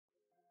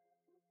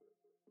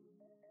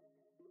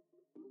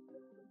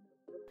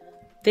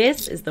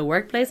This is the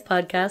Workplace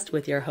Podcast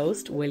with your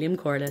host, William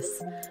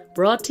Corliss,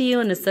 brought to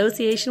you in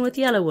association with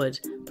Yellowwood,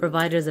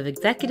 providers of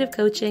executive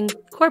coaching,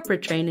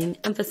 corporate training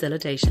and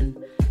facilitation,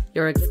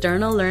 your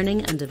external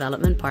learning and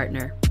development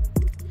partner.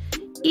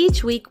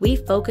 Each week, we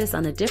focus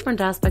on a different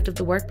aspect of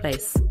the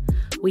workplace.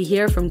 We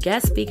hear from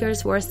guest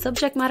speakers who are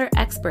subject matter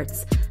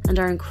experts and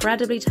are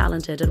incredibly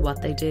talented at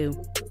what they do.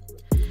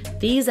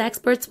 These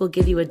experts will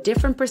give you a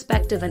different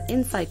perspective and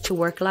insight to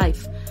work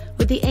life,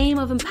 with the aim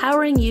of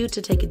empowering you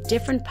to take a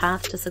different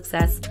path to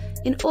success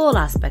in all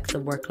aspects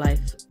of work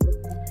life.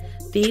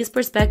 These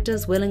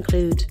perspectives will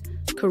include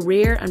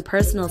career and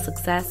personal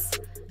success,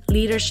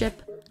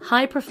 leadership,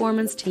 high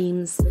performance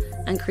teams,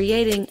 and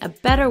creating a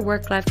better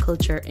work-life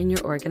culture in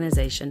your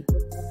organisation.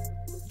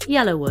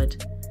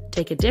 Yellowwood.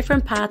 Take a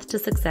different path to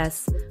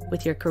success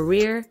with your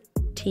career,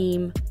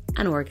 team,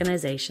 and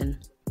organisation.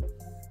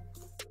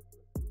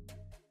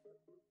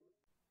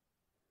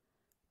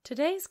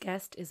 Today's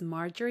guest is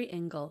Marjorie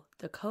Ingall,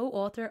 the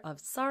co-author of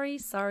Sorry,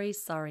 Sorry,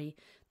 Sorry,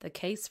 The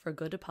Case for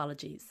Good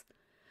Apologies.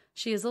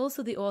 She is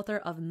also the author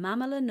of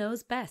Mamela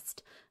Knows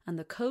Best and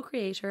the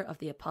co-creator of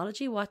the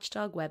apology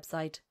watchdog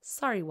website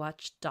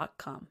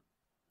sorrywatch.com.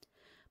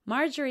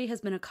 Marjorie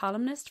has been a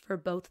columnist for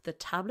both the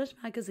Tablet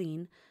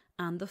magazine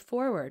and The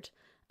Forward,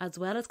 as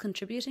well as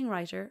contributing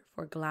writer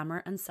for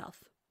Glamour and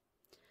Self.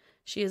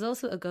 She is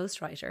also a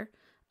ghostwriter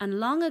and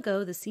long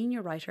ago the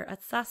senior writer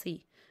at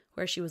Sassy,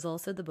 where she was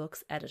also the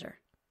book's editor.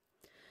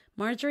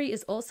 Marjorie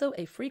is also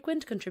a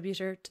frequent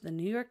contributor to the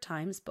New York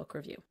Times Book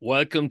Review.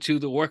 Welcome to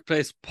the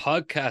Workplace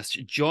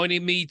Podcast.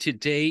 Joining me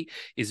today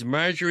is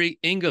Marjorie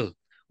Ingall,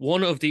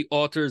 one of the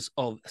authors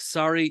of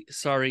Sorry,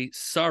 Sorry,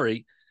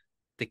 Sorry,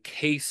 The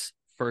Case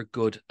for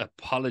Good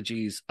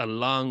Apologies,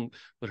 along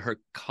with her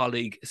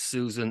colleague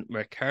Susan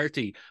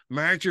McCarthy.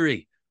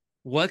 Marjorie,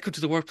 welcome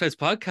to the Workplace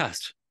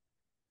Podcast.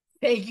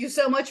 Thank you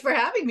so much for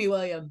having me,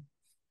 William.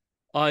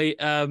 I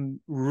am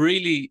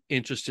really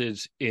interested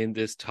in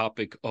this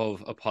topic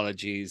of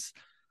apologies.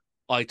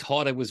 I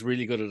thought I was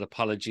really good at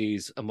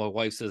apologies, and my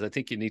wife says, I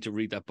think you need to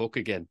read that book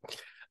again.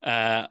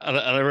 And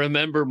I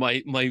remember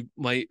my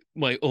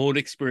own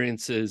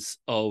experiences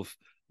of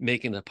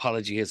making an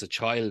apology as a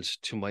child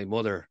to my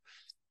mother.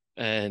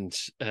 And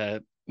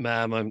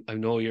ma'am, I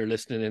know you're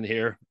listening in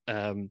here.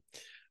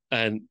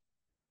 And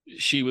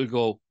she would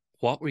go,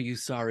 what were you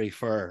sorry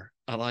for?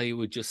 And I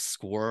would just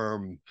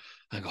squirm.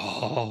 I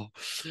go,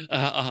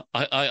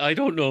 I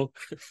don't know.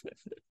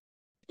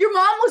 Your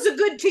mom was a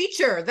good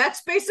teacher.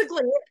 That's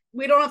basically it.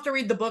 We don't have to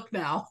read the book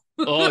now.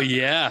 Oh,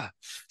 yeah.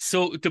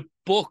 So the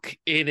book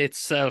in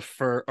itself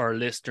for our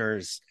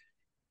listeners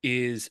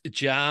is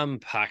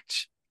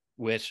jam-packed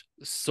with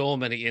so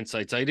many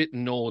insights. I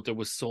didn't know there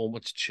was so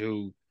much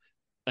to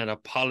an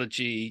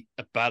apology,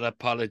 a bad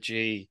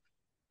apology,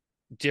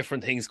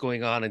 different things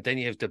going on. And then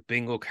you have the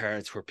bingo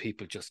cards where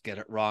people just get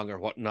it wrong or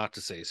what not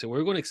to say. So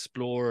we're going to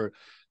explore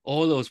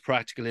all those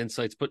practical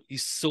insights, but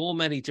so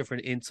many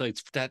different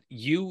insights that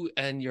you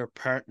and your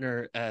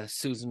partner,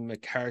 Susan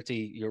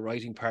McCarthy, your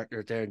writing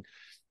partner there,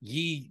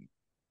 ye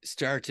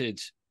started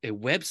a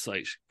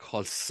website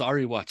called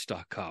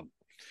sorrywatch.com,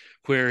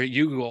 where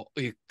you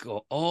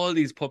go all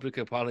these public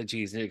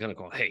apologies and you're going to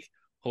go, hey,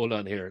 hold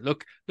on here.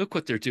 Look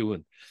what they're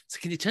doing. So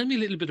can you tell me a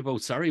little bit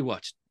about Sorry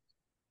Watch?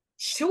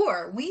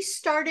 Sure. We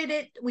started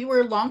it. We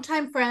were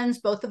longtime friends,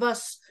 both of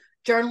us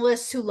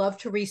journalists who love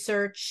to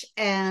research.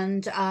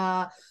 And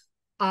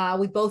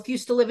we both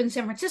used to live in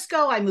San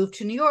Francisco. I moved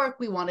to New York.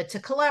 We wanted to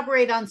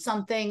collaborate on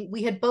something.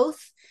 We had both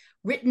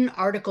written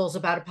articles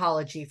about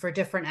apology for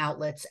different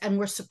outlets and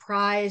were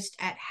surprised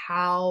at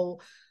how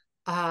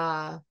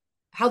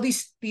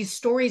these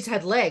stories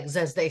had legs,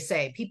 as they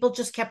say. People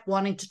just kept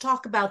wanting to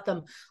talk about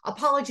them.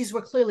 Apologies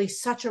were clearly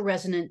such a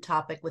resonant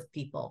topic with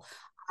people.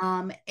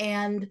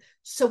 And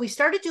so we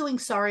started doing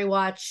Sorry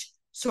Watch,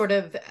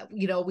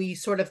 we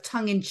sort of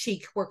tongue in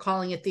cheek, we're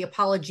calling it the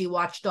Apology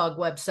Watchdog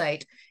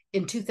website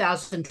in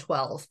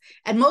 2012.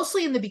 And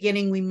mostly in the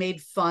beginning, we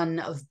made fun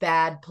of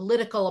bad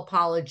political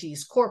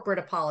apologies, corporate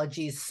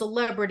apologies,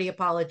 celebrity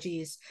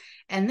apologies.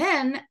 And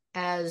then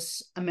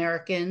as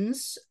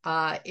Americans,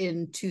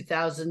 in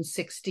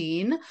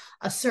 2016,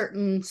 a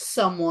certain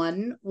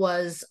someone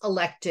was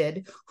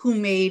elected who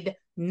made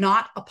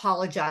not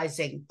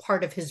apologizing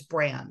part of his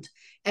brand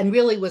and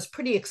really was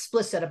pretty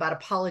explicit about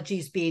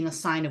apologies being a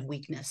sign of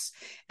weakness.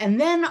 And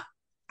then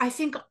I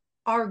think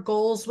our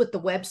goals with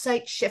the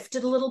website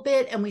shifted a little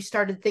bit, and we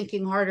started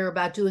thinking harder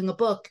about doing a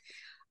book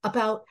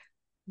about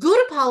good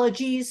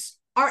apologies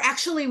are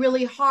actually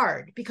really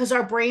hard because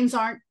our brains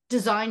aren't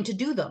designed to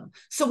do them.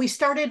 So we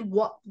started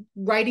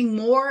writing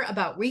more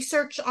about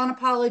research on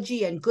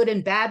apology and good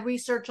and bad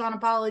research on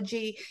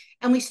apology.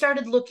 And we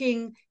started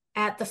looking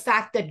at the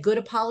fact that good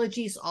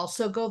apologies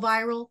also go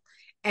viral.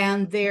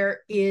 And there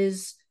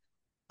is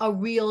a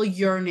real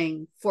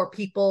yearning for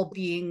people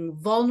being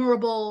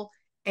vulnerable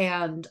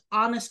and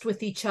honest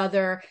with each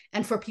other,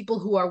 and for people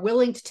who are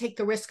willing to take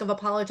the risk of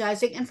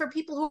apologizing, and for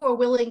people who are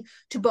willing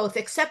to both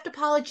accept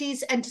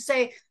apologies and to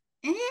say,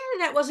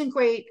 that wasn't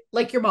great,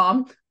 like your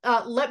mom.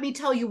 Let me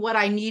tell you what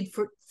I need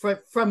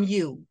from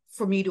you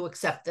for me to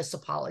accept this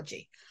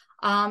apology.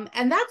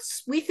 And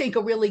that's, we think,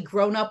 a really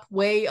grown-up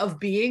way of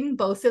being,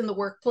 both in the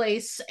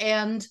workplace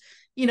and,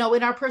 in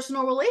our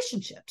personal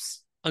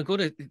relationships. I'm going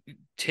to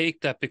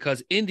take that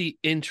because in the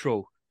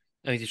intro,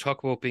 and you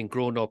talk about being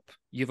grown up,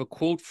 you have a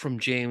quote from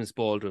James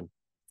Baldwin.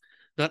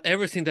 Not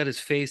everything that is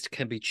faced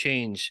can be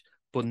changed,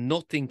 but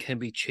nothing can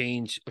be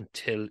changed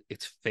until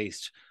it's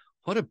faced.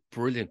 What a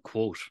brilliant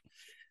quote.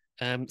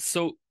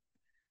 So,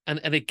 and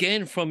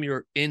again from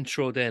your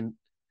intro, then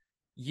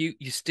you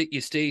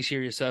state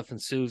here yourself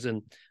and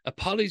Susan.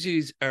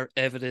 Apologies are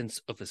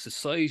evidence of a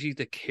society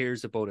that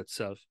cares about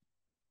itself,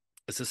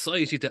 a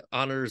society that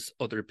honors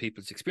other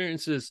people's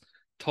experiences,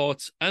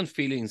 thoughts, and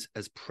feelings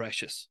as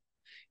precious.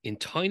 In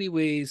tiny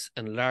ways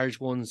and large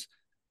ones,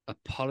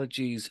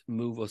 apologies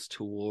move us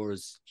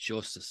towards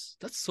justice.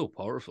 That's so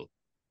powerful.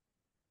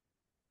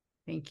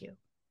 Thank you.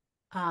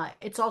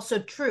 It's also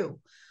true.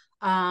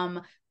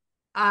 In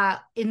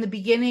the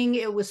beginning,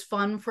 it was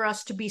fun for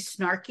us to be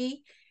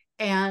snarky.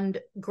 And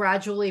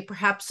gradually,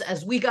 perhaps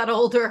as we got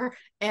older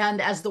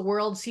and as the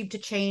world seemed to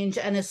change,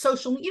 and as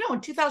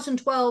in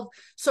 2012,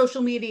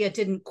 social media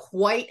didn't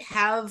quite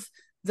have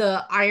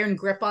the iron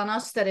grip on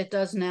us that it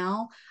does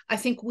now. I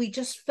think we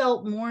just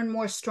felt more and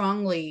more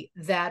strongly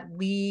that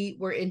we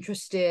were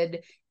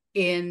interested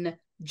in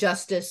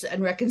justice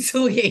and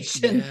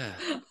reconciliation.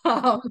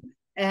 Yeah.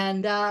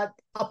 And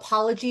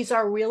apologies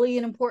are really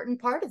an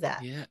important part of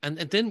that. Yeah, and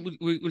then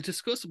we'll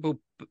discuss about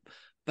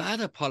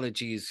bad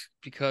apologies,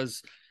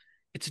 because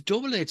it's a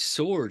double-edged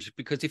sword.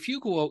 Because if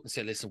you go out and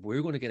say, listen,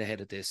 we're going to get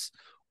ahead of this,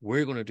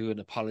 we're going to do an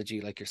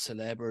apology like your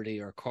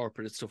celebrity or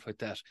corporate and stuff like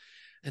that,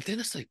 and then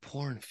it's like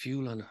pouring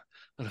fuel on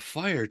a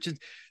fire.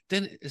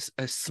 Then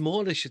a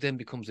small issue then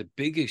becomes a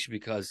big issue,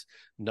 because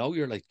now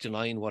you're like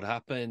denying what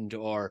happened,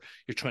 or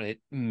you're trying to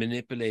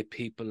manipulate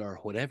people or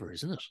whatever,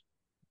 isn't it?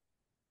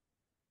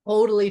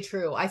 Totally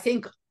true. I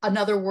think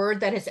another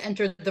word that has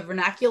entered the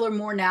vernacular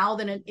more now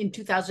than in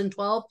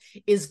 2012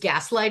 is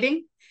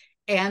gaslighting.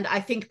 And I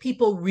think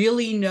people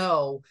really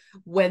know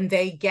when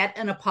they get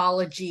an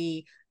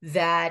apology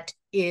that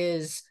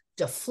is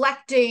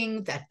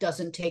deflecting, that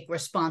doesn't take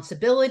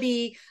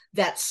responsibility,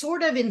 that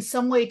sort of in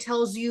some way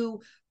tells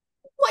you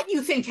what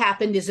you think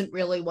happened isn't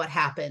really what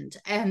happened.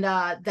 And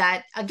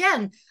that,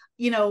 again,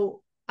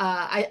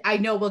 I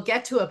know we'll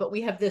get to it, but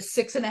we have this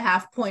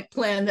 6.5-point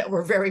plan that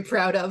we're very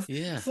proud of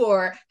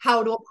for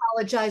how to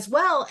apologize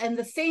well. And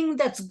the thing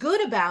that's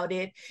good about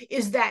it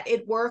is that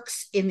it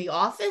works in the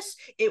office.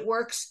 It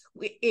works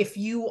if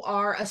you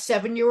are a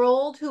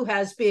 7-year-old who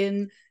has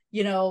been,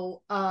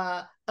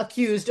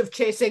 accused of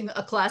chasing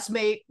a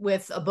classmate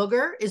with a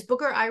booger. Is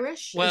booger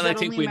Irish? Well, I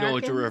think we know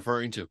what you're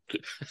referring to.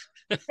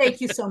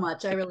 Thank you so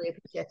much. I really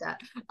appreciate that.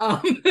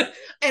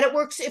 And it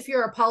works if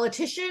you're a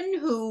politician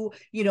who,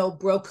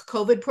 broke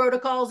COVID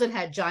protocols and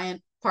had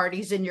giant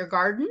parties in your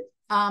garden.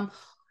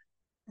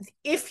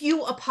 If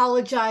you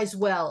apologize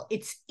well,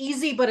 it's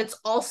easy, but it's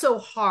also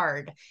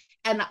hard.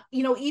 And,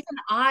 even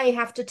I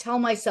have to tell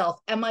myself,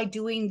 am I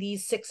doing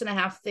these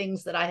 6.5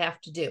 things that I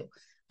have to do?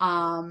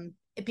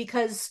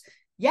 Because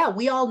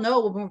we all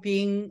know when we're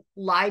being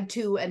lied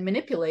to and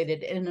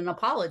manipulated in an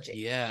apology.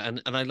 Yeah,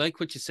 and I like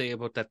what you say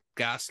about that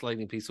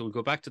gaslighting piece. So we'll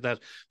go back to that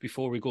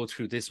before we go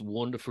through this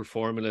wonderful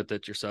formula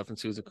that yourself and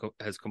Susan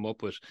has come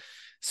up with.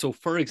 So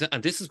for example,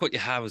 and this is what you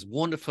have is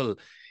wonderful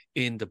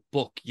in the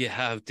book. You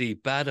have the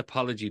bad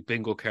apology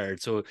bingo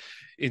card. So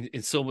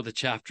in some of the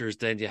chapters,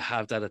 then you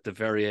have that at the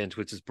very end,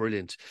 which is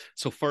brilliant.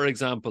 So for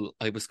example,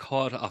 I was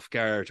caught off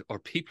guard, or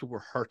people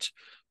were hurt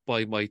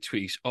by my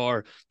tweet,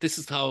 or this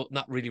is how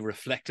not really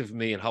reflective of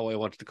me and how I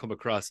wanted to come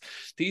across.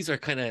 These are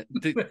kind of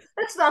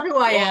that's not who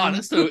I am.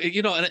 That's no,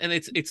 and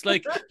it's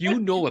like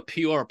a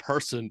PR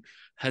person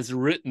has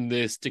written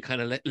this to kind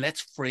of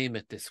let's frame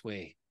it this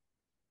way.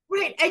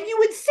 Right. And you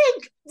would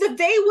think that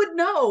they would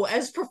know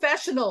as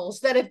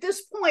professionals that at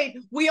this point,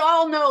 we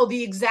all know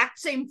the exact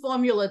same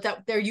formula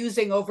that they're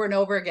using over and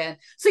over again.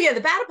 So the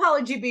bad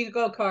apology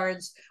bingo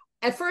cards.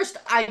 At first,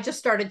 I just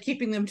started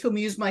keeping them to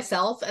amuse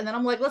myself. And then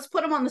I'm like, let's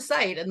put them on the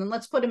site, and then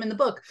let's put them in the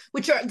book,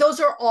 those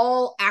are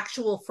all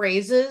actual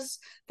phrases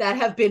that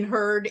have been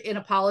heard in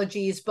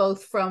apologies,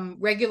 both from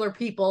regular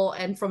people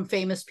and from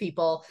famous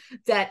people,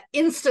 that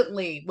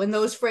instantly, when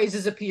those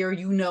phrases appear,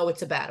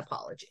 it's a bad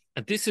apology.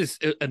 And this is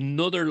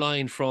another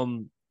line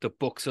from the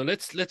book. So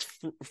let's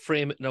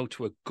frame it now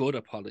to a good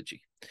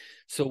apology.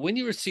 So when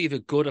you receive a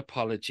good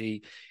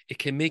apology, it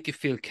can make you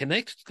feel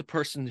connected to the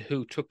person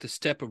who took the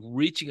step of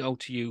reaching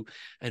out to you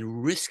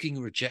and risking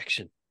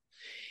rejection.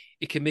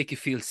 It can make you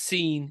feel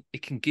seen.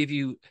 It can give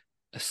you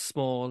a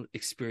small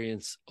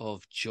experience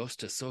of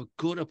justice. So a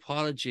good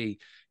apology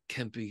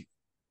can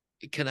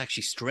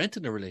actually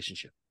strengthen a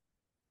relationship.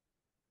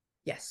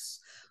 Yes.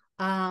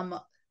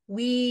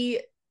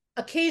 We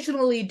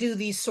occasionally do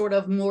these sort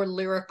of more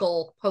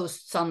lyrical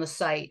posts on the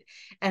site.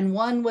 And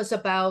one was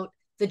about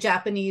the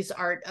Japanese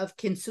art of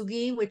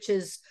kintsugi, which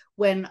is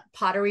when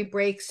pottery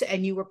breaks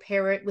and you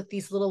repair it with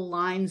these little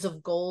lines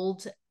of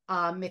gold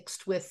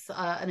mixed with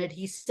an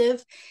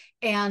adhesive.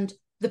 And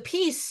the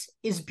piece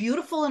is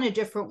beautiful in a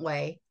different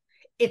way.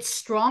 It's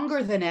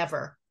stronger than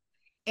ever.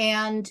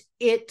 And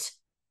it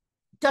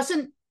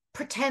doesn't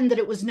pretend that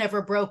it was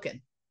never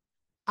broken.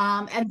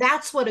 And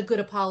that's what a good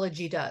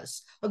apology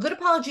does. A good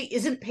apology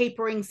isn't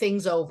papering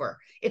things over.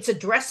 It's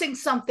addressing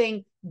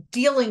something,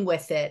 dealing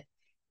with it.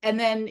 And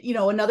then,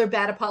 another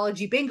bad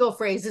apology bingo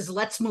phrase is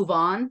let's move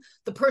on.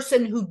 The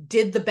person who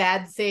did the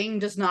bad thing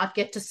does not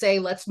get to say,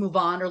 let's move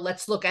on, or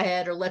let's look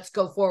ahead, or let's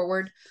go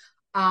forward.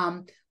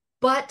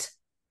 But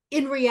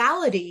in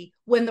reality,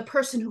 when the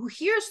person who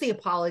hears the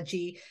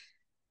apology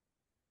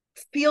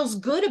feels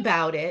good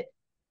about it,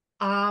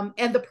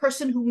 and the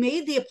person who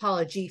made the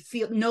apology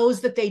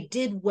knows that they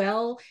did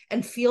well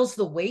and feels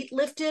the weight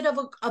lifted of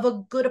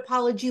a good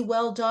apology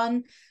well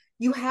done,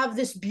 you have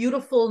this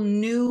beautiful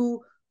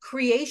new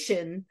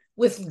creation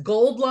with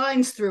gold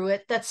lines through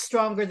it that's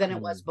stronger than it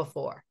was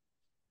before.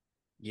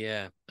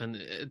 Yeah,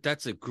 and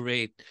that's a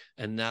great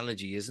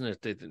analogy, isn't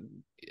it?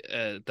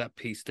 That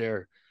piece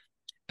there.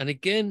 And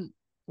again,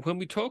 when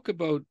we talk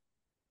about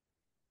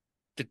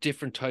the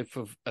different type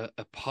of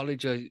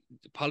apologies,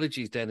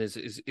 then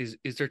is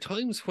there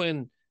times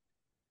when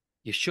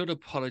you should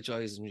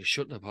apologize and you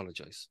shouldn't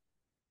apologize?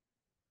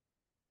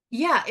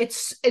 Yeah,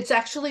 it's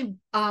actually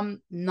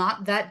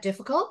not that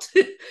difficult,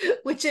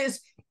 which is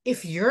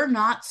if you're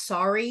not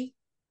sorry,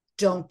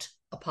 don't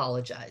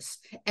apologize.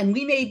 And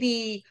we may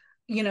be,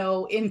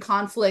 in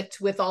conflict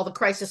with all the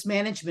crisis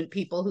management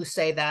people who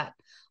say that,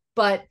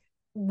 but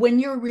when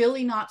you're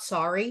really not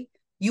sorry,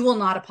 you will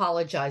not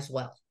apologize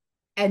well.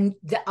 And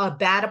a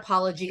bad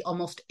apology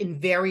almost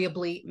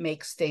invariably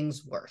makes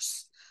things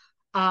worse.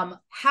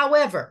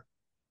 However,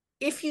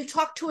 if you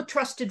talk to a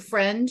trusted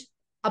friend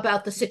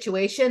about the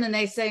situation and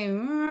they say,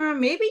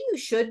 maybe you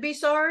should be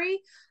sorry,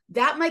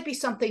 that might be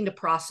something to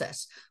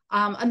process.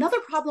 Another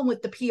problem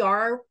with the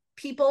PR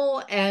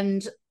people,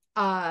 and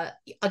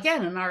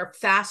again, in our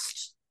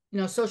fast,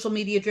 social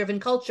media driven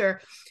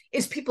culture,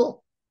 is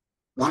people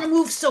want to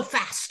move so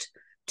fast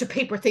to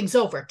paper things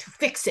over, to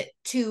fix it,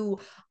 to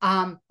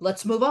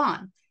let's move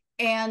on.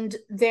 And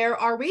there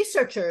are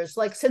researchers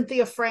like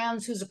Cynthia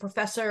Franz, who's a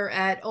professor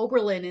at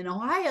Oberlin in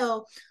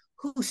Ohio,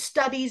 who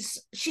studies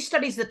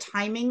the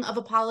timing of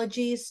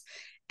apologies.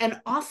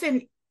 And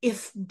often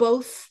if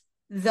both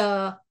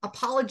the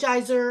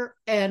apologizer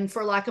and,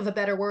 for lack of a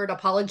better word,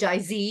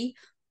 apologizee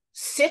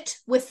sit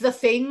with the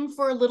thing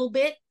for a little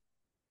bit,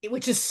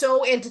 which is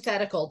so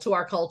antithetical to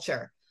our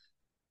culture,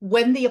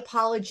 when the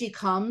apology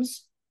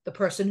comes, the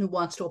person who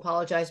wants to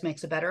apologize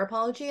makes a better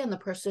apology, and the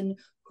person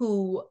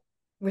who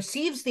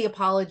receives the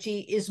apology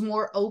is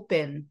more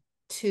open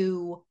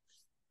to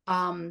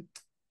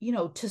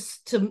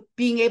to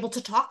being able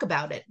to talk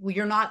about it.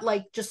 You're not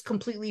like just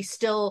completely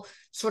still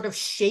sort of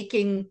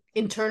shaking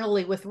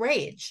internally with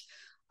rage.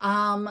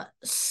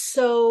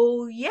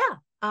 So yeah,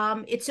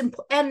 it's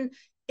and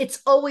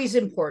it's always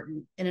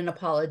important in an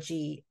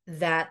apology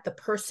that the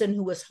person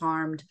who was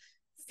harmed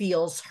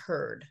feels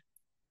heard.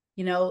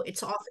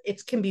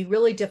 It can be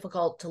really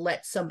difficult to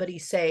let somebody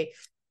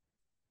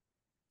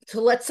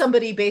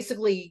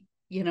basically,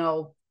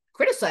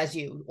 criticize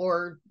you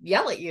or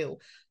yell at you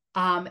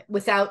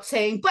without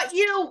saying, but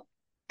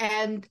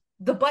and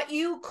the but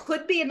you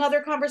could be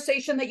another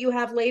conversation that you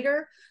have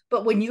later.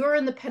 But when you're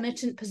in the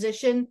penitent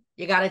position,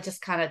 you got to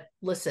just kind of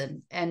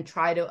listen and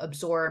try to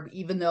absorb,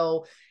 even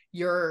though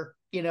your,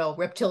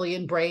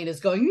 reptilian brain is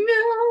going,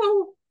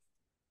 no.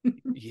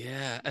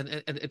 Yeah. And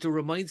it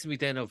reminds me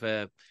then of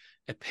a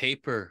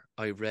paper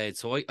I read.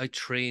 So I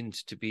trained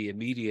to be a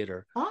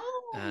mediator.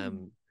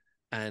 Oh.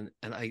 And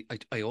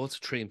I also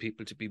train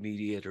people to be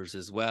mediators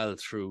as well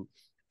through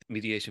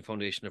Mediation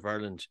Foundation of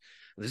Ireland.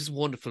 And this is a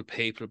wonderful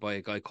paper by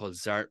a guy called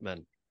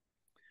Zartman.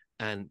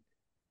 And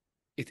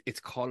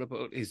it's called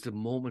about, is the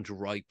moment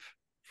ripe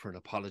for an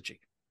apology?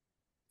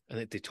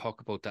 And they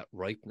talk about that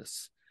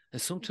ripeness.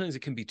 And sometimes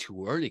it can be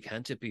too early,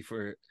 can't it be,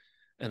 for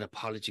an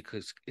apology,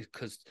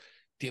 because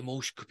the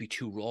emotion could be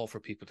too raw for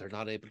people. They're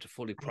not able to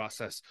fully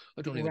process.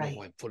 I don't even know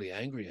why I'm fully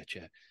angry at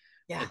you.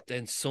 Yeah. And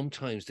then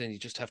sometimes you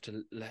just have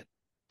to let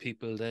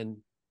people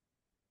then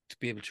to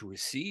be able to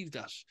receive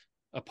that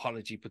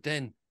apology. But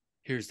then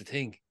here's the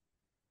thing.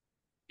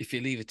 If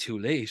you leave it too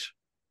late,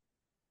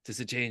 there's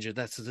a danger of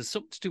that. So there's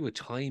something to do with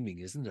timing,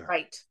 isn't there?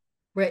 Right.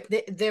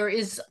 There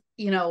is,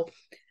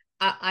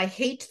 I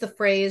hate the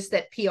phrase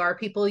that PR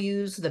people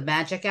use, the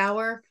magic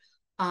hour,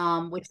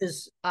 which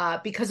is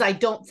because I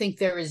don't think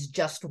there is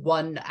just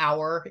 1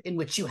 hour in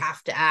which you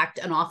have to act.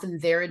 And often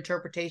their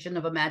interpretation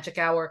of a magic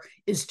hour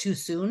is too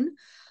soon.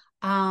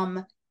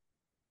 I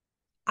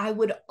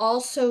would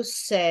also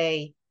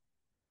say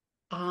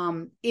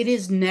it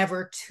is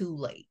never too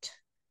late,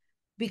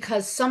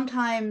 because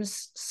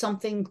sometimes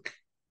something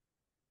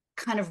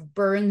kind of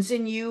burns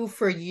in you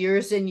for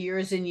years and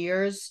years and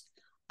years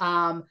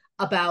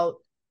about,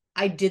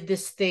 I did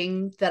this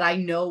thing that I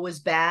know was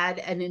bad.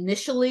 And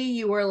initially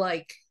you were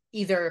like,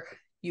 either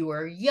you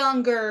were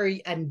younger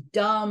and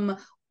dumb,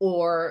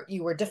 or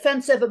you were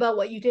defensive about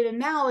what you did. And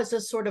now as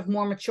a sort of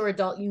more mature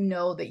adult, you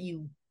know that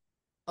you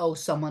owe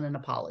someone an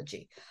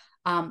apology.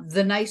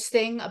 The nice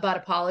thing about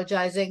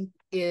apologizing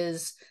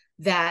is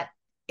that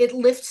it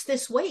lifts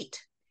this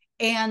weight.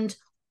 And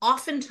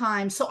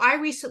oftentimes, so I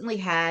recently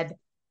had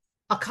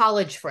a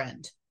college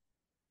friend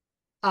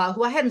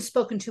who I hadn't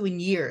spoken to in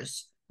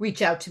years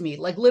reach out to me.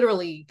 Like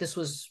literally, this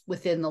was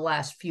within the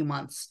last few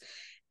months.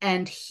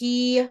 And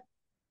he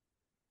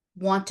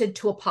wanted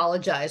to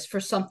apologize for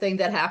something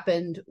that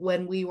happened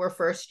when we were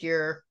first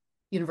year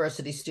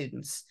university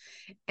students.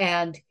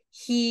 And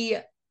he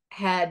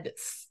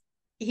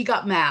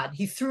got mad.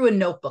 He threw a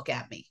notebook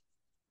at me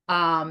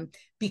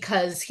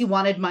because he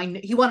wanted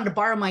to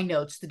borrow my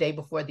notes the day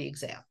before the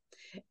exam.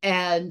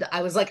 And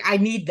I was like, I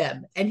need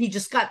them. And he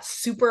just got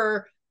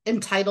super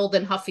entitled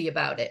and huffy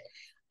about it.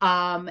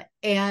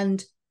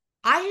 And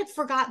I had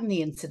forgotten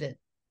the incident.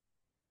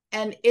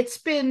 And it's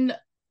been,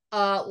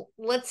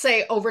 let's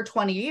say, over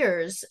 20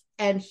 years,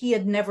 and he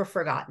had never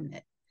forgotten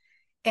it.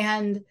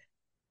 And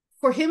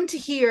for him to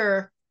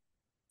hear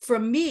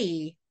from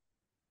me,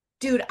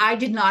 dude, I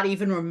did not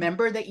even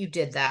remember that you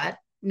did that.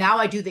 Now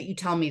I do that you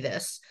tell me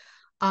this.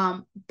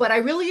 But I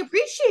really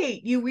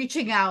appreciate you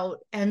reaching out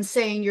and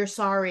saying you're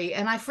sorry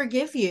and I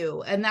forgive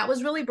you. And that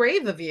was really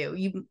brave of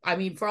you. I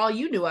mean, for all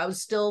you knew, I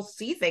was still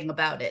seething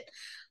about it.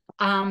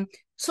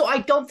 So I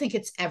don't think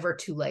it's ever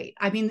too late.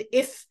 I mean,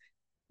 if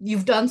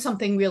you've done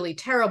something really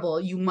terrible,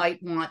 you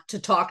might want to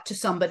talk to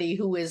somebody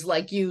who is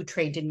like you,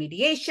 trained in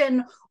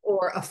mediation,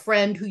 or a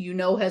friend who you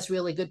know has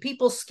really good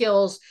people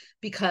skills,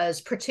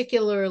 because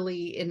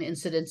particularly in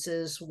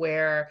incidences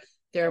where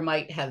there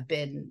might have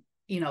been,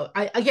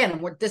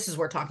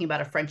 we're talking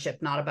about a friendship,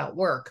 not about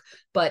work.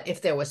 But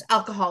if there was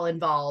alcohol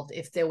involved,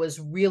 if there was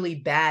really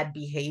bad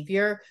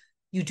behavior,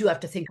 you do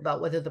have to think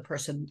about whether the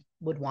person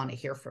would want to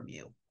hear from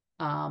you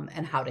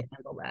and how to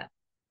handle that.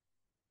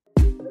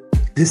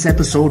 This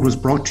episode was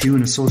brought to you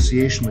in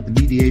association with the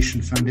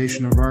Mediation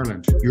Foundation of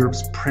Ireland,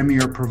 Europe's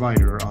premier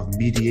provider of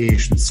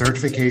mediation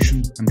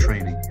certification and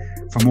training.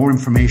 For more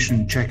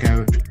information, check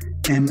out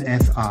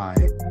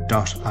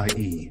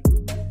mfi.ie.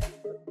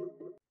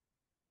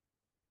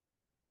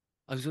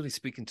 I was only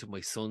speaking to my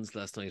sons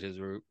last night as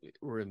we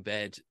were in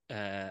bed,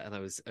 and I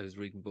was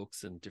reading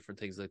books and different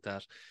things like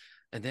that.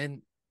 And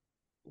then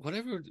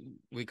whatever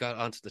we got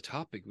onto the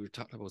topic, we were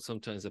talking about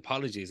sometimes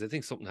apologies. I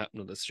think something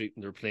happened on the street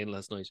when they were playing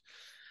last night.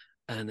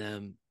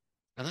 And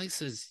I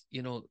says,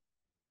 I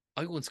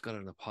once got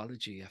an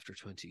apology after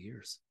 20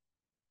 years.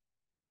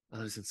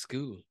 And I was in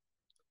school.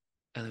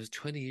 And it was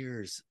 20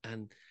 years.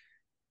 And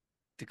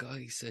the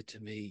guy said to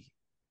me,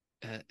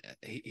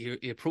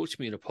 he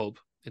approached me in a pub,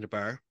 in a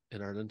bar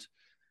in Ireland.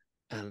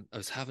 And I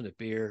was having a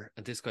beer.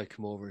 And this guy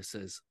came over and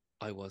says,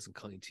 I wasn't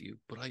kind to you,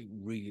 but I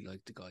really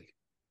liked the guy.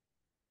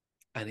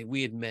 And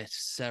we had met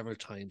several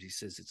times. He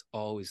says, it's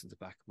always in the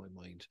back of my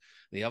mind.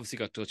 And he obviously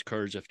got Dutch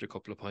courage after a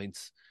couple of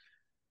pints.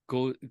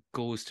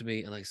 Goes to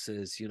me and I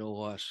says, you know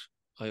what?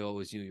 I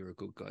always knew you were a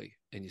good guy,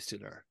 and you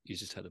still are. You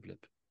just had a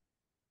blip.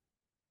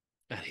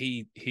 And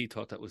he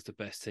thought that was the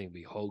best thing.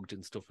 We hugged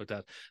and stuff like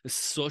that. It's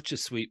such a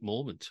sweet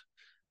moment.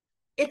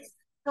 It's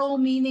so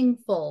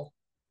meaningful.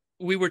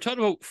 We were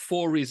talking about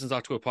 4 reasons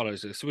not to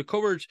apologize. So we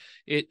covered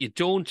it. You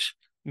don't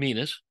mean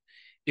it.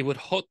 It would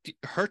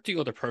hurt the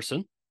other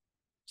person.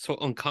 So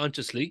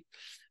unconsciously,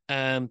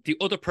 the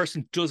other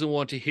person doesn't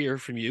want to hear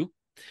from you.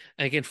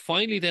 And again,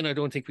 finally, then I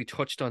don't think we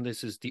touched on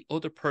this, is the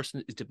other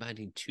person is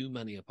demanding too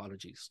many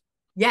apologies.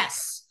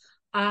 Yes.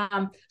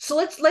 So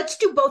let's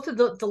do both of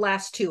the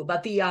last two.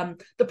 But the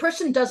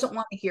person doesn't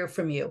want to hear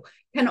from you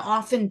can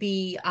often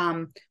be,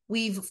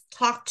 we've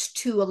talked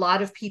to a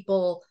lot of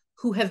people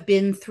who have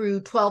been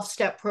through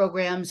 12-step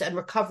programs and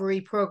recovery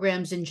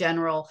programs in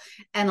general.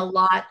 And a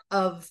lot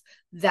of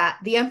that,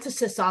 the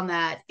emphasis on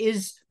that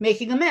is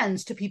making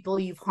amends to people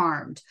you've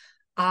harmed.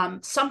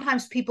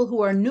 Sometimes people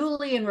who are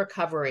newly in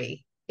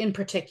recovery, in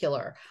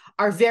particular,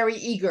 are very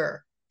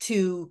eager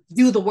to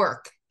do the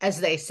work, as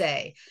they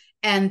say.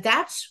 And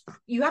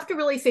you have to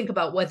really think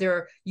about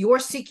whether you're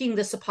seeking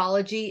this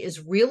apology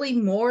is really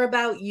more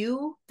about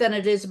you than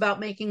it is about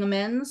making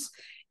amends.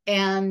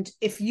 And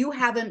if you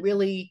haven't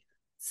really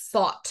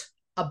thought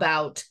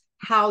about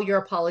how your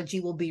apology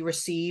will be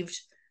received,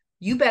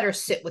 you better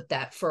sit with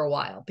that for a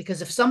while.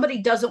 Because if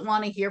somebody doesn't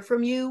want to hear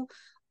from you,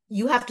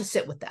 you have to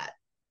sit with that.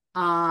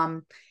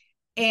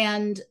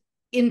 And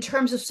in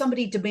terms of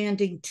somebody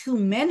demanding too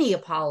many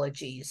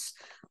apologies,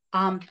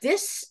 I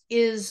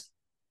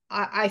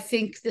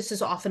think this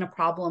is often a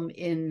problem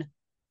in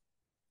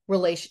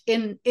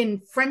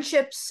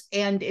friendships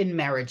and in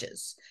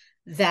marriages,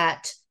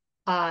 that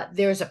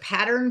there's a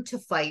pattern to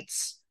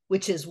fights,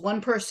 which is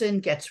one person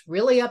gets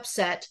really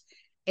upset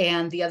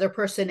and the other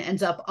person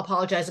ends up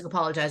apologizing.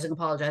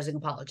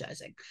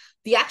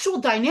 The actual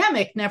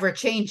dynamic never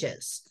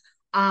changes.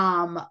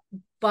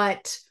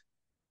 But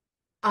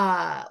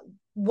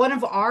one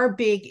of our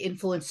big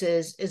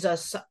influences is a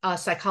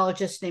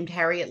psychologist named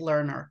Harriet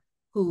Lerner,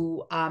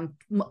 who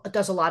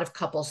does a lot of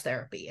couples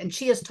therapy. And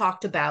she has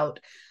talked about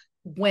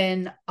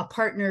when a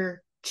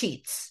partner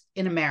cheats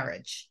in a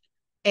marriage,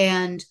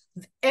 and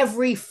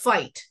every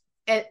fight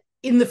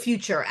in the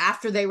future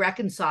after they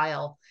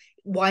reconcile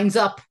winds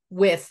up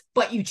with,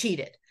 but you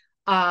cheated.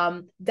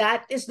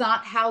 That is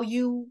not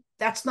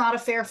that's not a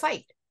fair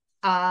fight.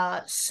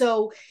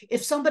 So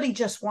if somebody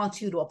just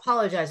wants you to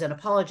apologize and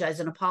apologize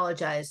and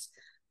apologize,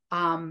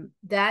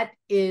 that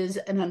is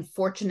an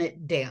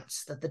unfortunate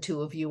dance that the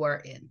two of you are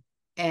in.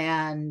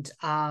 And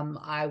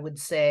I would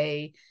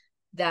say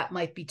that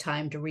might be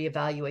time to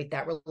reevaluate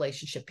that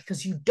relationship,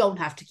 because you don't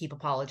have to keep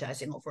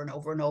apologizing over and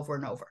over and over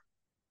and over.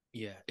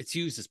 Yeah, it's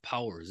used as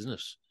power, isn't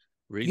it?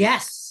 Really?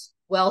 Yes,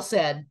 well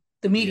said.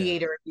 The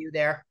mediator of you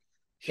there.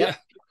 Yep. Yeah.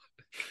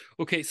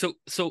 Okay, so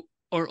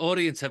our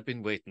audience have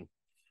been waiting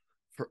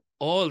for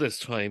all this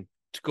time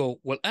to go,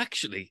 well,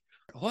 actually,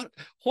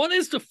 what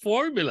is the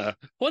formula?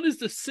 What is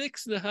the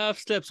 6.5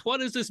 steps?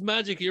 What is this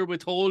magic you're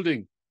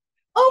withholding?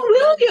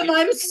 Oh, William,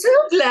 I'm so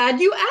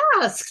glad you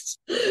asked.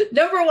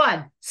 Number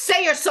 1,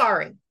 say you're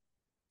sorry.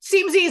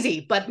 Seems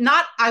easy, but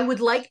not I would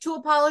like to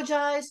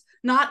apologize,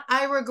 not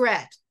I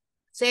regret.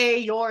 Say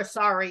you're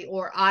sorry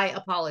or I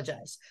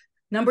apologize.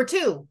 Number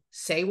 2,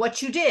 say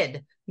what you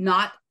did,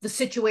 not the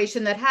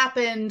situation that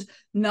happened,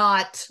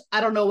 not, I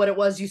don't know what it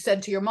was you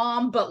said to your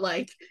mom, but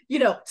like,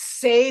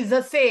 say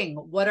the thing.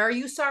 What are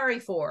you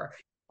sorry for?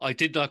 I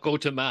did not go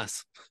to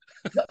mass.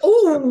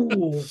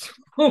 Oh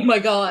my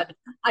God.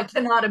 I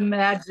cannot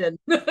imagine.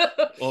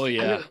 Oh,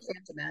 yeah. I really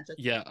can't imagine.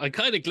 Yeah, I'm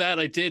kind of glad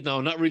I did now.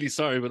 I'm not really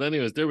sorry, but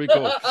anyways, there we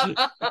go.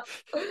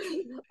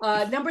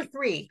 Number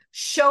 3,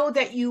 show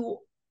that you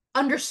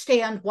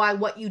understand why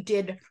what you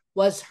did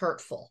was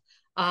hurtful.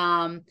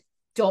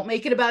 Don't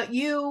make it about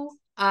you.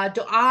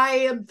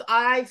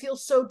 I feel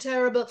so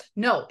terrible.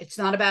 No, it's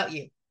not about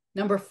you.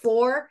 Number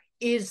 4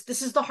 is,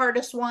 this is the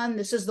hardest one.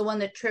 This is the one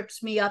that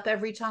trips me up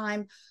every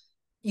time.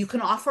 You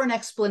can offer an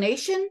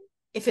explanation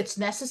if it's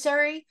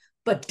necessary,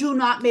 but do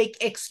not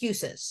make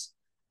excuses.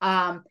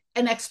 An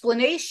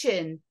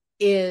explanation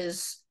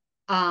is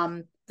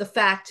the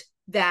fact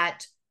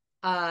that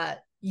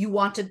you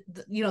wanted,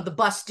 the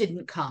bus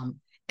didn't come.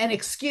 An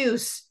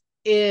excuse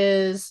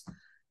is,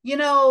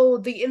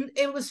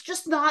 it was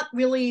just not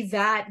really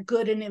that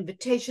good an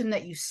invitation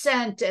that you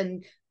sent,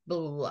 and blah,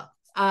 blah,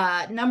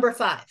 blah. Number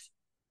 5,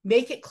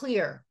 make it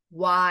clear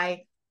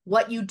why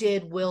what you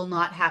did will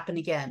not happen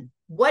again.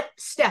 What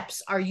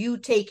steps are you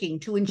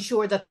taking to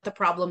ensure that the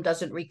problem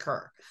doesn't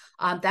recur?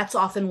 That's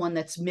often one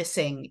that's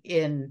missing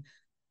in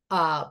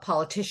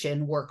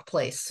politician,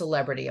 workplace,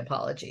 celebrity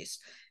apologies.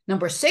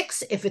 Number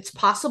 6, if it's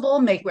possible,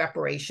 make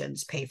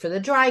reparations, pay for the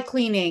dry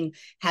cleaning,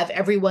 have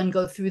everyone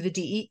go through the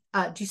do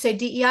you say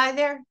DEI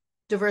there?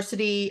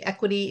 Diversity,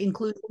 equity,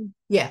 inclusion?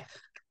 Yeah.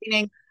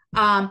 Cleaning.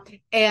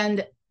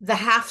 And the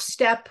half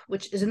step,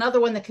 which is another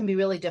one that can be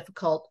really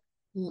difficult,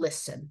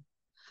 listen.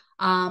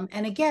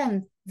 And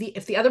again,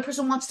 if the other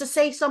person wants to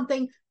say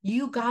something,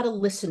 you got to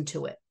listen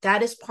to it.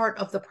 That is part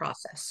of the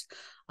process.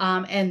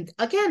 And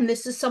again,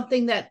 this is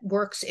something that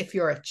works if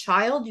you're a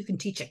child. You can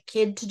teach a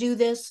kid to do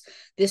this.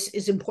 This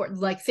is important.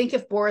 Like, think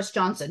if Boris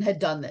Johnson had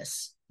done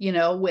this,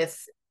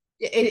 with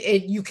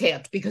it, you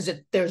can't, because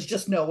there's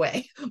just no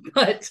way.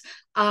 But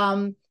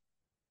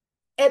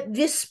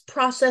this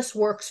process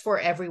works for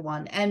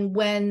everyone. And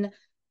when,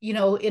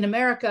 in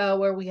America,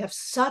 where we have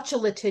such a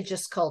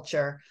litigious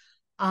culture,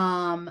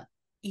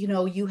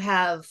 you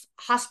have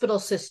hospital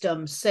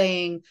systems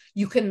saying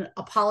you can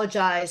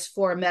apologize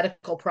for a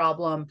medical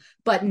problem,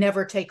 but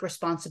never take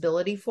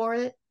responsibility for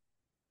it.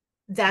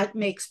 That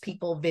makes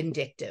people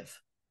vindictive.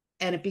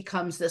 And it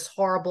becomes this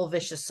horrible,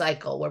 vicious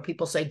cycle where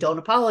people say, don't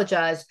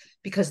apologize,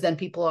 because then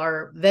people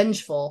are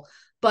vengeful.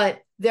 But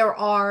there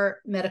are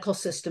medical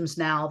systems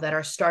now that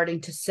are starting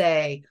to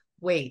say,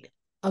 wait,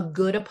 a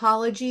good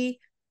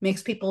apology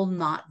makes people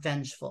not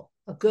vengeful.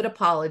 A good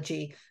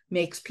apology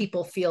makes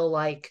people feel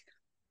like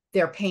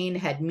their pain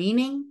had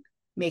meaning,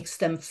 makes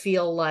them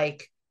feel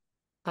like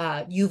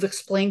you've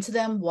explained to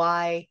them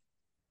why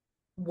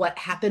what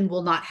happened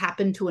will not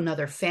happen to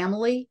another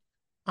family.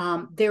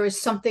 There is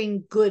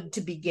something good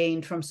to be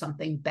gained from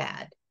something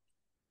bad.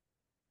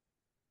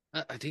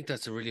 I think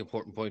that's a really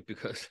important point,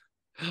 because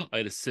I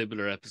had a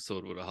similar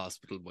episode with a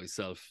hospital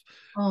myself.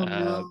 Oh,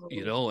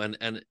 no.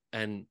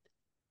 And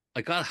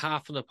I got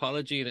half an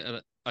apology,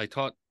 and I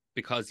thought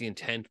because the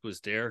intent was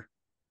there,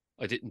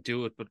 I didn't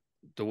do it, but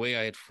the way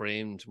I had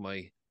framed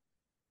my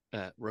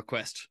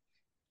request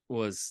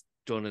was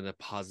done in a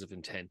positive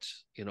intent,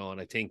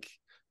 and I think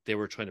they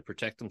were trying to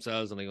protect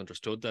themselves, and I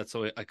understood that.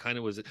 So I kind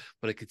of was,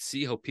 but I could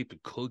see how people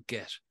could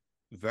get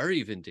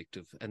very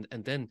vindictive. And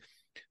then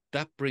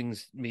that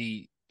brings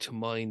me to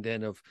mind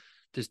then of,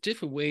 there's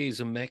different ways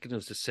and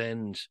mechanisms to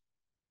send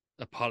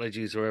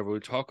apologies or whatever.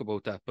 We'll talk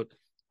about that. But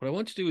what I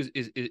want to do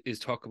is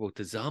talk about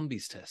the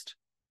zombies test.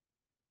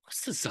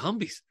 What's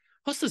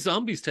the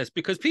zombies test?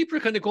 Because people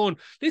are kind of going,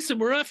 listen,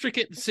 we're after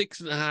getting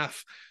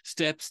 6.5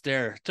 steps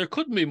there. There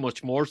couldn't be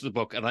much more to the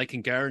book. And I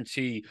can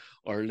guarantee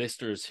our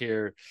listeners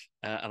here,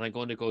 and I'm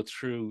going to go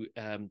through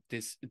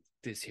this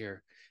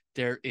here.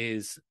 There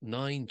is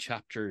 9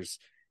 chapters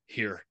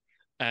here,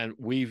 and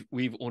we've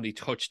only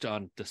touched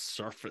on the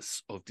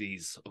surface of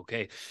these.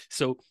 Okay.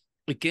 So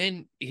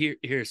again,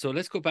 here. So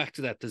let's go back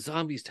to that. The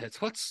zombies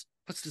test. What's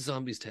the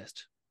zombies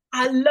test?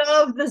 I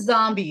love the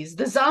zombies.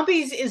 The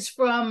zombies is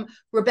from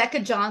Rebecca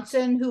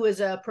Johnson, who is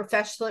a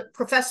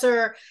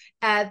professor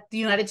at the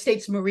United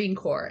States Marine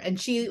Corps, and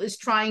she is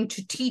trying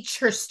to teach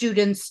her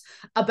students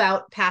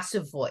about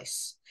passive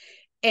voice.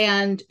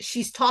 And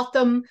she's taught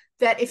them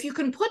that if you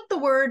can put the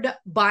word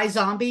by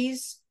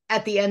zombies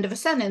at the end of a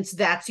sentence,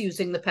 that's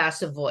using the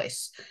passive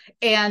voice.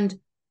 And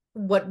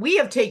what we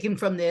have taken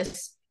from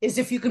this is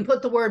if you can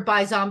put the word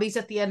by zombies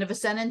at the end of a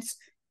sentence,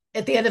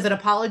 at the end of an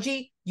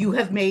apology, you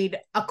have made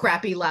a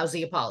crappy,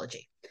 lousy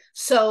apology.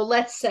 So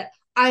let's say,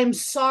 I'm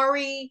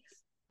sorry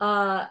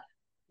the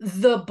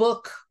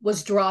book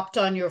was dropped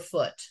on your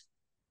foot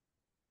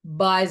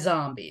by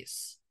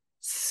zombies.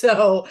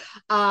 So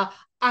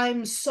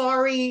I'm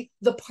sorry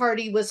the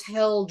party was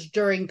held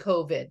during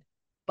COVID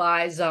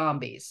by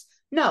zombies.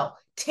 No,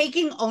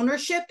 taking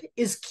ownership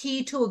is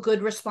key to a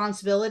good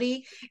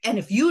responsibility. And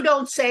if you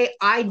don't say,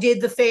 I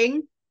did the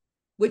thing,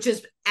 which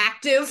is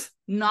active,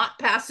 not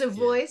passive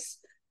voice,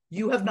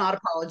 you have not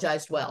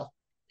apologized well.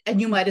 And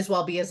you might as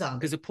well be a zombie.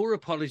 Because a poor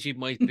apology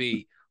might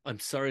be, I'm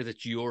sorry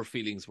that your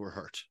feelings were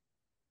hurt.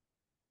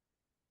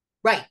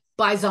 Right.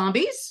 By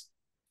zombies?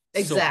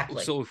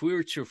 Exactly. So if we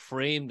were to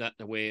frame that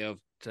in a way of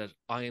that,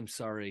 I am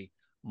sorry,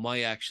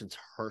 my actions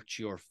hurt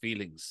your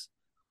feelings,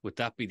 would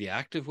that be the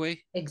active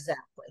way?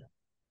 Exactly.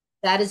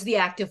 That is the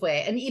active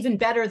way. And even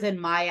better than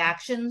my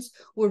actions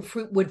would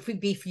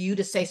be for you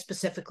to say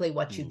specifically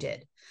what you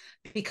did.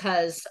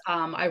 Because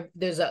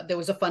there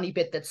was a funny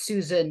bit that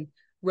Susan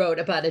wrote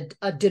about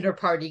a dinner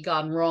party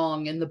gone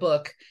wrong in the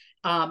book.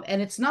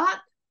 And it's not,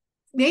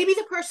 maybe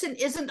the person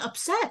isn't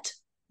upset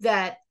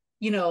that,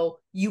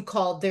 you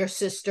called their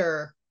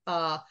sister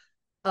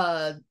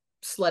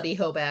slutty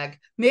hoe bag.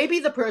 Maybe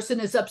the person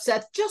is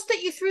upset just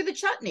that you threw the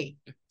chutney.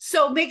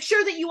 So make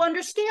sure that you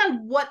understand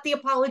what the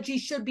apology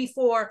should be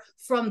for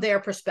from their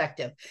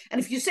perspective.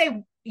 And if you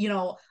say,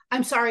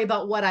 I'm sorry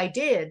about what I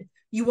did,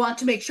 you want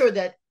to make sure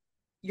that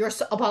you're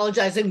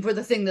apologizing for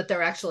the thing that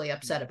they're actually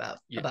upset about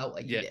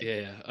what you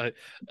did.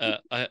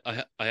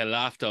 I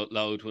laughed out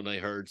loud when I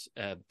heard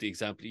the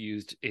example you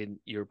used in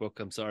your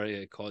book. I'm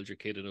sorry I called your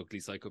kid an ugly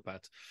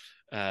psychopath.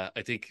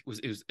 I think it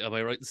was am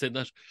I right in saying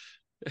that?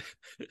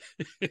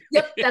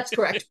 Yep, that's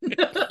correct.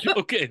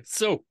 Okay,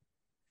 so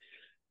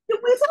we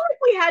felt like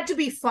we had to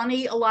be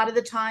funny a lot of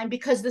the time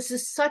because this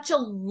is such a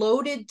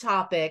loaded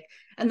topic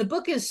and the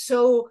book is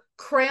so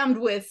crammed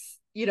with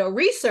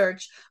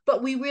research,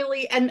 but we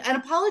really and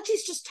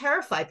apologies just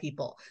terrify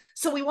people.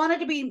 So we wanted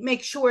to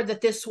make sure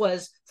that this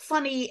was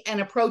funny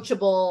and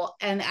approachable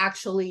and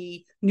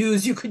actually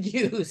news you could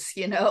use,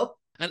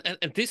 And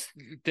this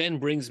then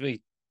brings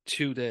me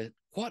to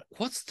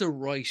what's the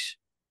right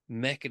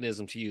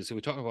mechanism to use? So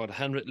we're talking about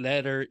handwritten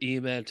letter,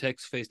 email,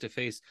 text, face to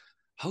face.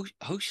 How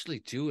should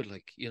I do it?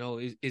 Like,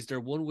 is there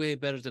one way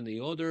better than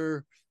the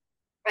other?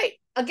 Right.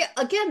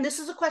 Again, this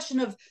is a question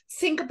of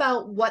think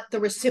about what the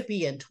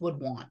recipient would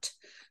want.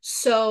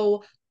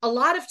 So a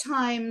lot of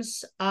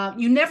times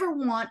you never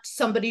want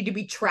somebody to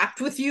be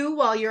trapped with you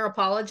while you're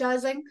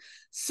apologizing.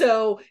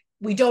 So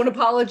we don't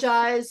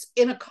apologize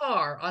in a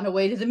car on a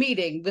way to the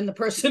meeting when the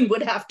person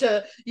would have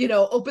to,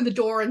 open the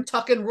door and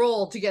tuck and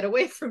roll to get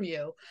away from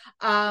you.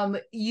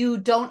 You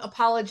don't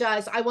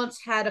apologize. I once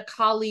had a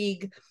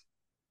colleague,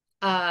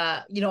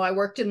 I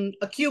worked in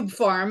a cube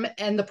farm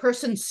and the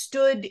person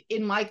stood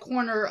in my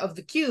corner of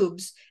the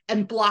cubes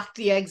and blocked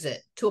the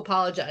exit to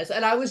apologize.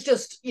 And I was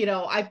just,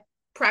 I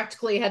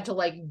practically had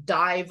to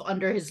dive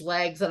under his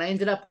legs.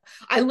 And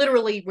I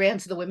literally ran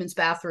to the women's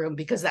bathroom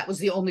because that was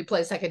the only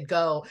place I could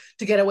go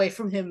to get away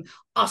from him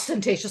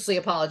ostentatiously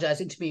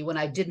apologizing to me when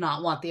I did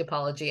not want the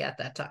apology at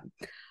that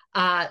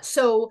time.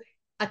 So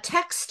a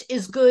text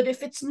is good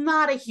if it's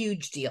not a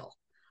huge deal.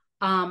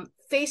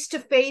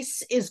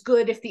 Face-to-face is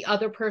good if the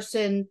other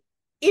person,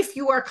 if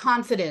you are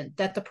confident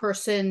that the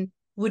person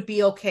would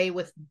be okay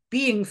with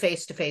being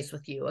face-to-face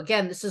with you.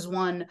 Again, this is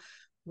one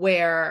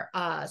where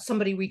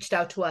somebody reached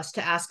out to us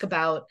to ask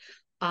about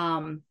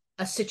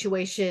a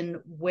situation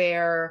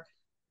where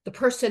the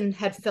person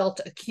had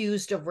felt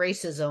accused of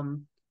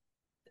racism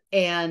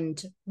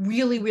and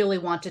really, really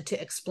wanted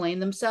to explain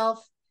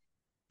themselves.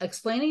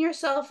 Explaining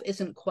yourself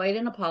isn't quite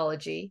an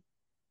apology,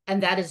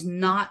 and that is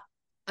not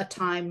a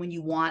time when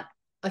you want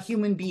a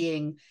human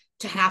being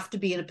to have to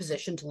be in a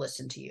position to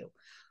listen to you.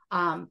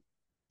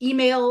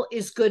 Email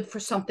is good for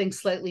something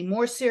slightly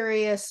more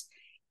serious.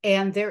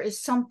 And there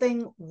is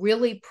something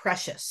really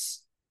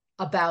precious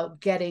about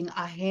getting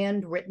a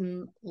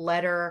handwritten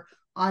letter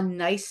on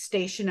nice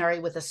stationery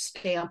with a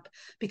stamp,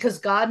 because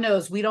God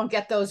knows we don't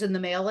get those in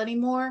the mail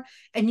anymore.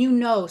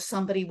 And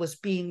somebody was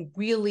being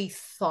really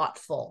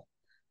thoughtful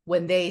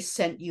when they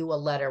sent you a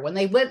letter. When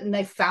they went and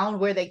they found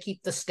where they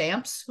keep the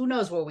stamps, who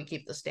knows where we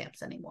keep the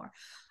stamps anymore.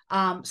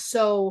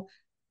 So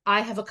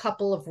I have a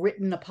couple of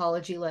written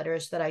apology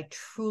letters that I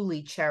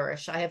truly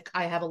cherish. I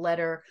have a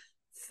letter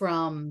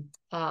from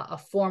a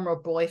former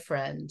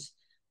boyfriend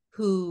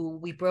who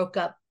we broke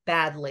up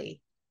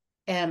badly,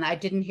 and I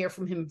didn't hear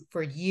from him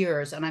for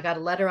years. And I got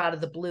a letter out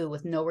of the blue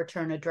with no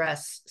return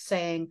address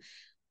saying,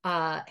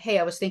 hey,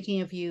 I was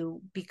thinking of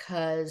you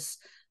because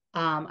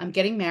I'm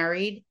getting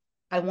married.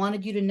 I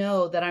wanted you to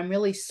know that I'm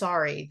really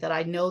sorry, that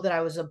I know that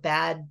I was a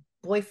bad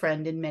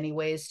boyfriend in many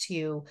ways to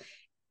you.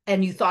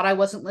 And you thought I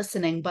wasn't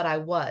listening, but I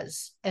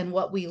was. And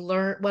what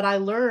I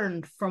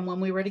learned from when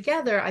we were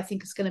together, I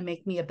think is going to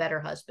make me a better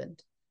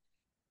husband.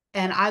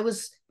 And I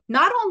was,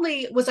 not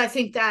only was I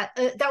think that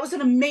was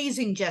an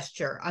amazing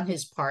gesture on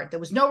his part. There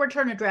was no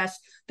return address.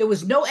 There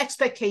was no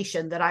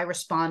expectation that I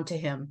respond to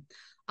him.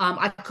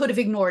 I could have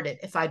ignored it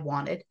if I'd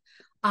wanted.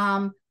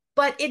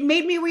 But it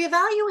made me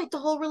reevaluate the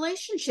whole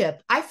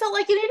relationship. I felt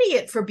like an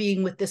idiot for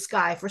being with this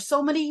guy for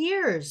so many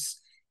years.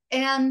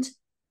 And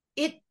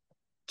it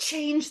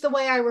changed the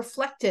way I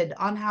reflected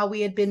on how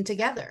we had been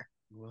together.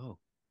 Wow.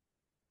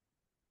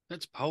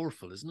 That's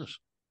powerful, isn't it?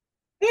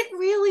 It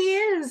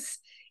really is.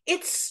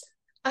 It's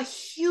a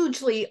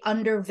hugely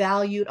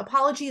undervalued,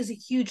 apology is a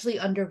hugely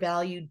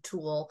undervalued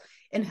tool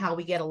in how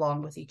we get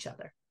along with each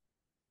other.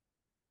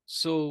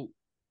 So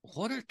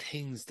what are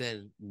things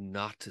then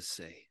not to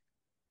say?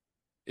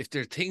 If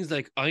there are things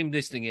like, I'm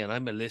listening in,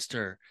 I'm a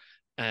listener,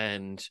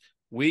 and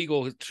we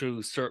go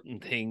through certain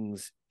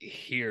things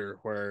here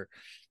where,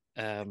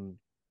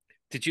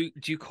 do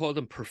you call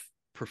them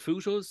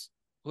perfutos?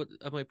 What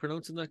am I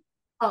pronouncing that?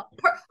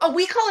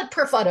 We call it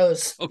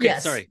perfutos. Okay,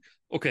 yes. Sorry.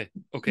 Okay.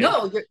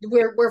 No,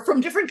 we're from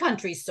different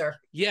countries, sir.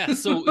 Yeah,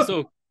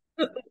 so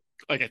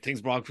I get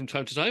things wrong from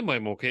time to time.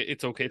 I'm okay.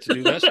 It's okay to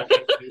do that.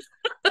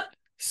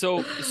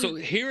 So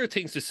here are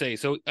things to say.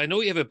 So I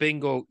know you have a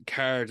bingo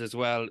card as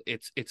well.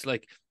 It's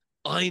like,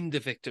 I'm the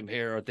victim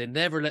here, or they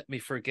never let me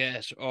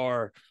forget,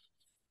 or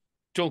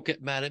don't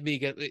get mad at me.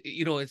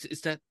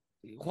 It's that.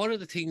 What are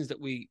the things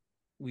that we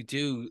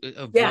do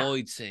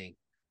avoid saying?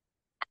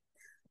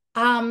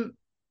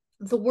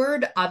 The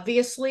word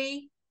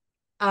obviously,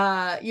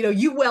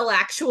 you well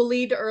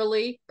actually'd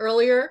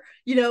earlier,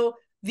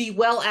 the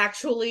well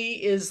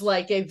actually is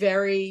like a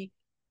very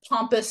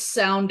pompous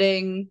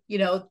sounding,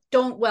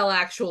 don't well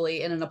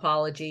actually in an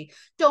apology.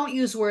 Don't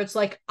use words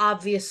like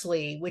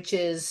obviously, which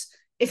is,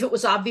 if it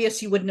was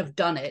obvious, you wouldn't have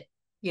done it,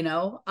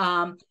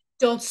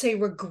 don't say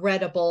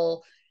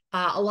regrettable.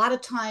 A lot of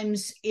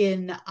times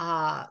in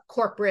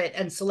corporate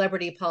and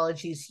celebrity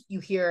apologies, you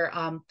hear,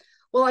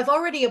 well, I've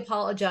already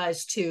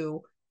apologized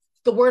to.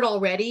 The word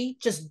already,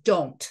 just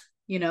don't,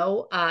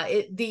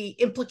 the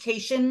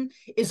implication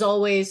is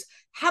always,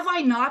 have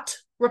I not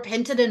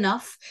repented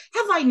enough?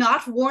 Have I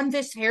not worn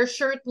this hair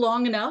shirt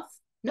long enough?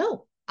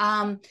 No.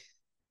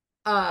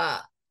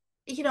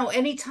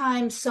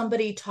 Anytime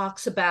somebody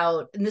talks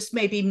about, and this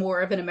may be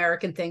more of an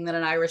American thing than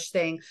an Irish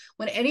thing,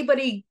 when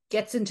anybody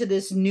gets into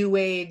this new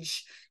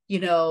age,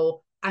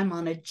 I'm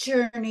on a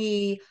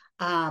journey,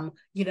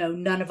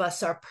 none of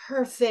us are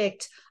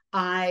perfect,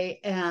 I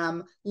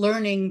am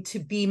learning to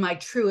be my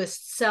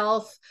truest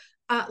self.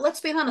 Let's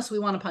be honest, we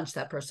want to punch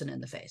that person in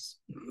the face.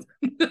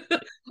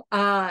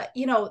 A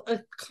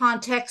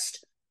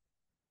context,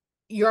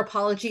 your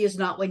apology is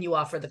not when you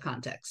offer the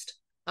context.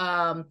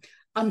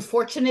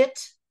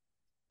 Unfortunate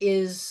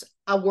is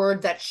a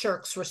word that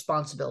shirks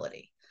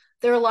responsibility.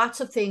 There are lots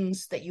of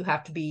things that you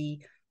have to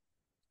be,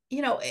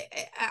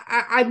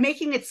 I'm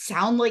making it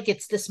sound like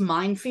it's this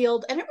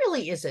minefield, and it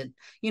really isn't.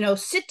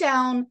 Sit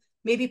down,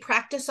 maybe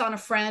practice on a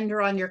friend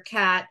or on your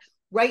cat,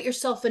 write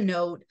yourself a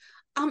note,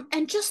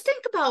 and just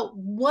think about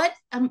what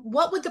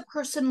would the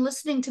person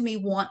listening to me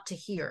want to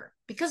hear?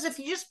 Because if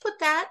you just put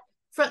that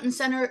front and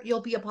center,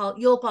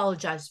 you'll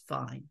apologize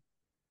fine.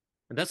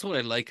 And that's what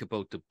I like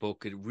about the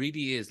book. It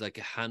really is like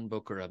a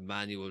handbook or a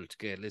manual to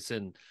get,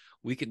 listen,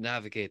 we can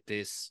navigate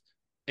this.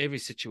 Every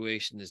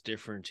situation is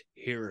different.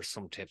 Here are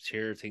some tips.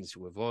 Here are things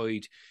to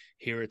avoid.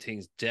 Here are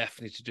things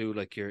definitely to do,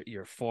 like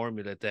your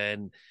formula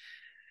then.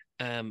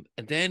 And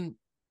then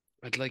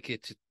I'd like you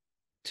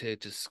to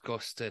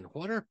discuss then,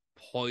 what are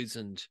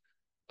poisoned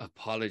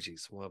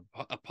apologies? Well,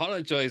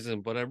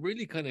 apologizing, but I'm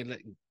really kind of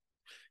like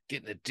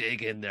getting a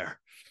dig in there.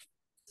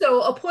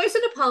 So a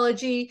poisoned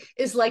apology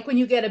is like when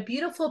you get a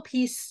beautiful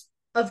piece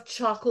of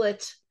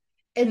chocolate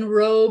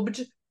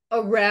enrobed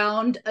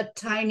around a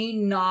tiny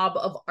knob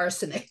of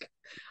arsenic.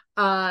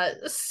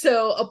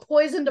 So a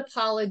poisoned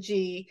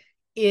apology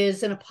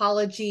is an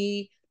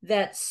apology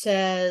that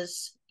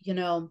says,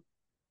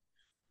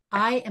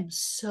 I am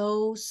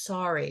so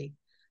sorry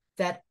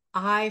that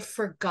I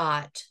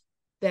forgot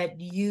that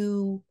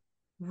you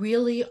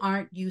really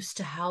aren't used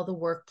to how the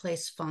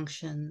workplace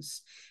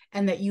functions,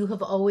 and that you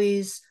have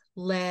always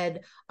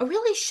led a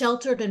really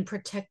sheltered and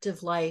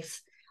protective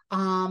life.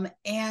 I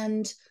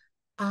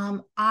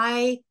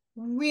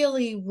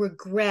really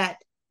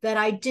regret that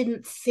I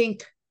didn't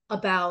think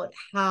about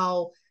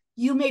how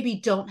you maybe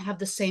don't have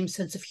the same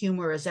sense of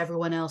humor as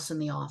everyone else in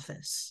the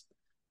office.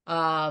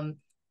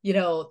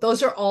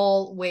 Those are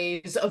all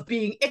ways of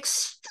being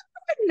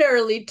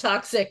extraordinarily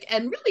toxic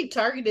and really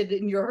targeted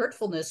in your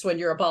hurtfulness when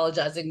you're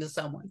apologizing to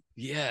someone.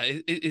 Yeah,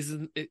 it's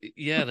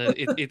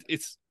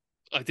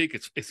I think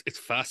it's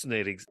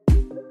fascinating.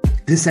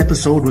 This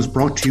episode was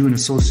brought to you in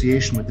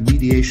association with the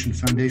Mediation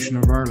Foundation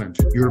of Ireland,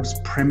 Europe's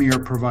premier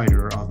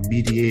provider of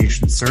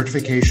mediation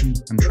certification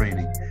and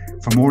training.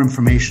 For more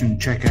information,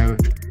 check out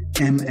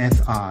mfi.ie.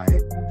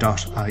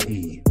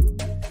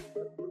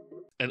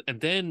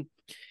 And then,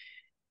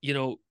 you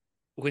know,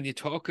 when you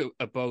talk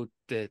about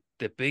the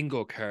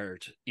bingo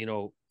card, you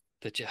know,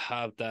 that you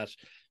have that,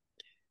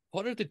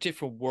 what are the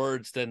different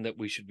words then that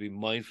we should be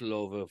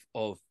mindful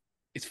of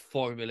it's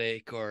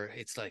formulaic, or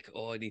it's like,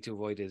 oh, I need to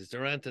avoid it? Is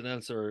there anything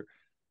else our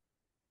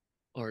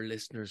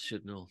listeners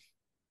should know?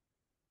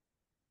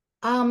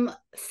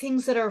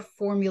 Things that are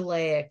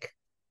formulaic.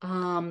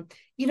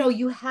 You know,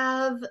 you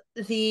have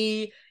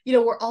the, you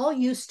know, we're all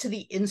used to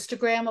the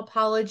Instagram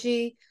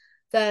apology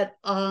that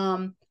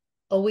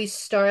always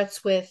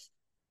starts with,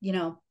 you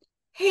know,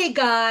 hey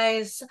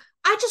guys,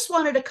 I just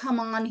wanted to come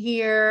on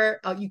here.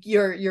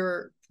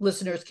 Your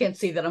listeners can't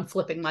see that I'm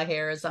flipping my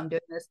hair as I'm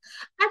doing this.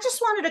 I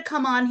just wanted to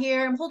come on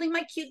here. I'm holding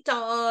my cute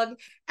dog.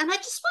 And I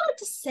just wanted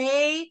to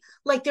say,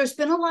 like, there's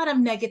been a lot of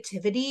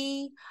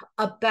negativity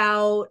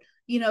about,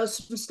 you know,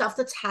 some stuff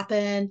that's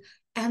happened.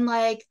 And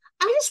like,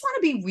 I just want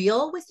to be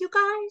real with you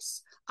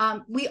guys.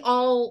 We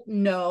all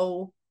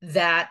know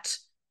that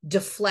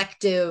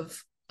deflective,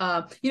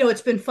 you know,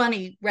 it's been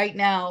funny right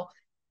now.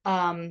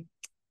 I'm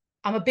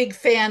a big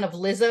fan of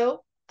Lizzo,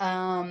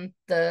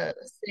 the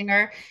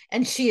singer,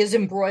 and she is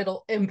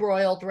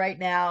embroiled right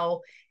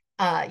now.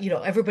 You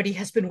know, everybody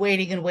has been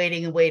waiting and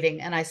waiting and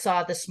waiting. And I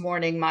saw this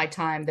morning, my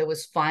time, there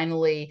was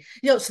finally,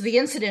 you know, so the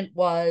incident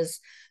was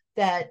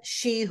that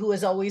she, who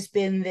has always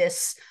been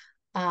this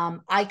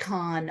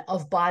icon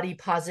of body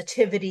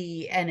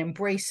positivity and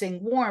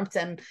embracing warmth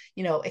and,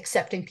 you know,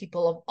 accepting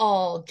people of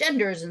all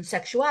genders and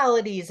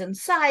sexualities and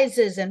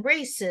sizes and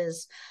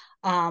races,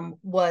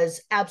 was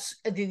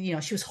you know,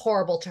 she was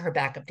horrible to her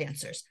backup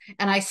dancers.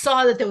 And I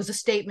saw that there was a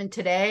statement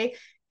today,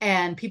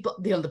 and people,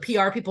 you know, the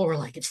PR people were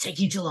like, it's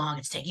taking too long,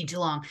 it's taking too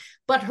long.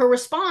 But her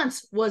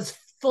response was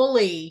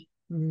fully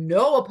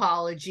no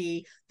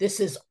apology. This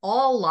is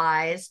all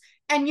lies.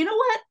 And you know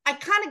what? I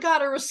kind of got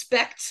to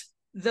respect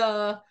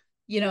the,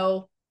 you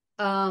know,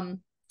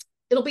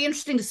 it'll be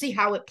interesting to see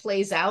how it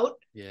plays out.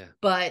 Yeah.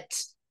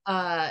 But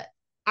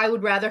I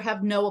would rather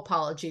have no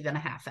apology than a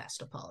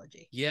half-assed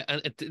apology. Yeah,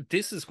 and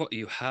this is what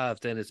you have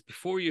then. It's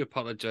before you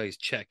apologize,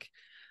 check.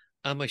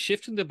 Am I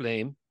shifting the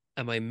blame?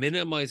 Am I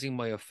minimizing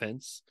my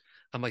offense?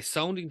 Am I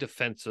sounding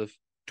defensive?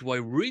 Do I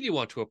really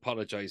want to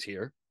apologize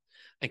here?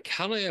 And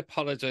can I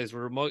apologize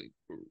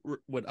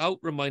without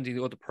reminding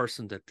the other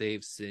person that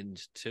they've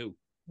sinned too?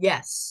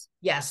 Yes.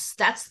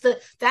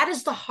 That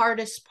is the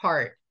hardest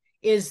part,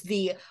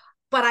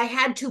 but I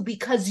had to,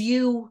 because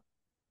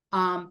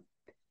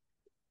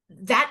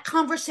that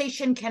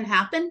conversation can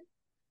happen,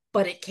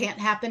 but it can't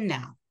happen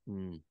now.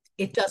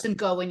 It doesn't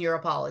go in your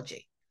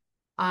apology.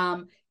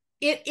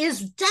 It is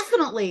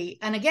definitely,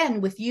 and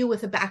again, with you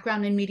with a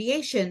background in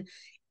mediation,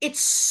 it's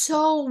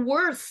so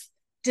worth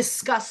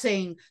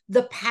discussing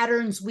the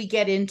patterns we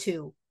get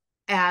into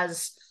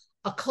as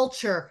a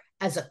culture,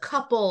 as a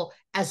couple,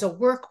 as a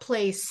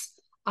workplace,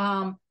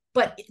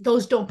 but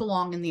those don't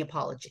belong in the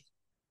apology.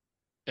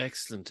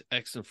 Excellent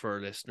for our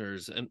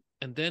listeners.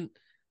 And then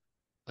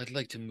I'd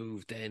like to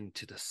move then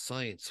to the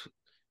science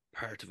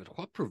part of it.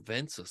 What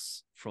prevents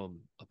us from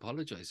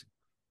apologizing?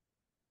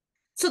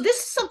 So this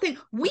is something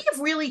we have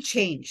really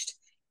changed.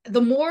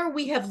 The more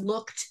we have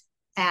looked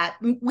at,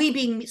 we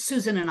being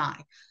Susan and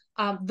I,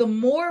 the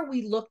more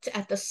we looked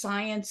at the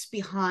science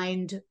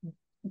behind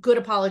good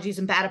apologies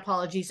and bad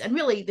apologies, and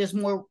really there's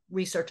more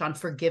research on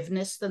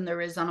forgiveness than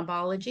there is on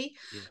apology.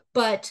 Yeah.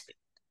 But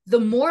the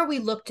more we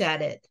looked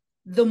at it,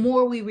 the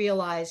more we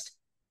realized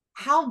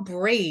how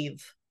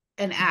brave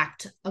an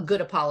act a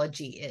good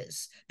apology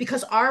is,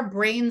 because our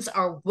brains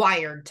are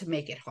wired to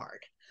make it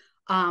hard.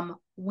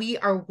 We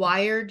are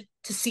wired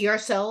to see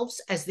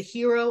ourselves as the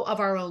hero of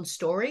our own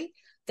story.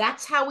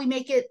 That's how we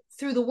make it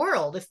through the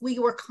world. If we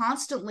were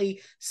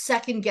constantly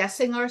second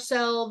guessing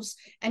ourselves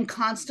and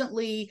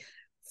constantly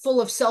full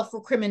of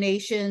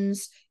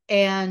self-recriminations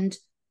and,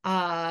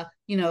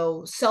 you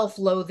know,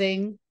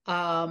 self-loathing,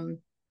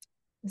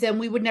 then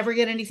we would never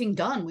get anything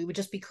done. We would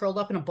just be curled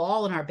up in a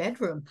ball in our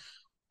bedroom.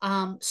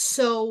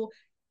 So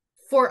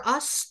for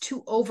us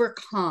to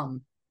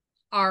overcome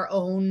our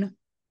own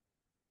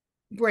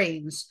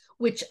brains,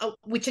 which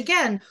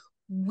again,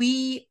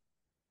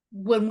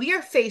 when we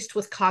are faced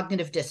with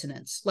cognitive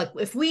dissonance, like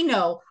if we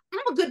know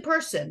I'm a good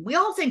person, we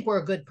all think we're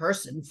a good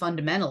person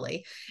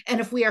fundamentally. And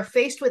if we are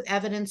faced with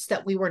evidence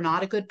that we were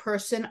not a good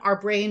person, our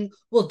brain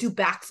will do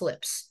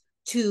backflips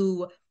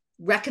to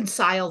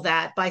reconcile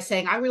that by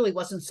saying, I really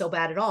wasn't so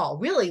bad at all.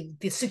 Really,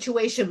 the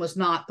situation was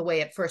not the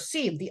way it first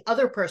seemed. The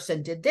other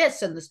person did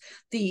this, and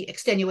the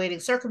extenuating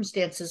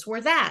circumstances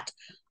were that.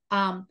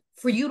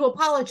 For you to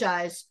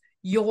apologize,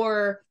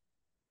 your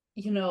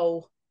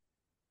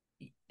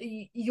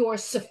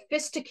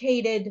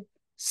sophisticated,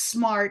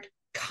 smart,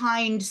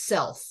 kind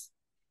self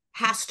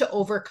has to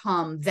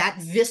overcome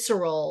that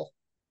visceral,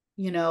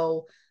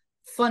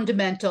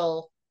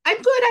 fundamental, I'm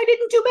good, I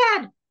didn't do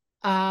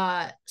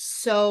bad.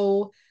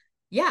 So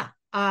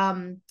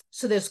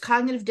there's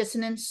cognitive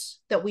dissonance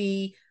that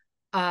we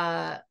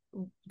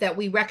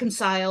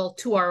reconcile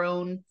to our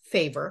own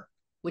favor.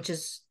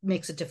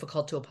 makes it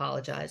difficult to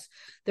apologize.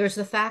 There's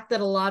the fact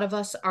that a lot of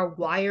us are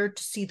wired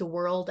to see the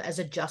world as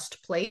a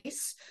just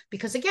place,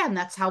 because again,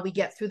 that's how we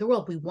get through the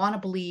world. We want to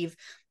believe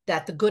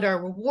that the good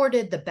are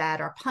rewarded, the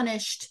bad are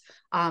punished.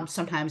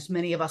 Sometimes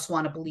many of us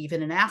want to believe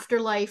in an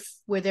afterlife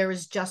where there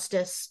is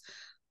justice.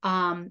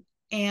 And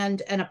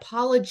an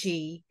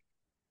apology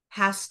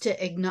has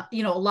to ignore,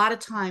 a lot of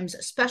times,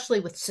 especially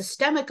with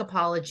systemic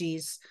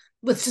apologies,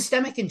 with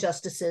systemic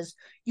injustices,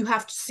 you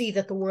have to see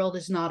that the world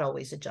is not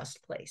always a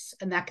just place.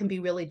 And that can be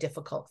really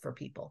difficult for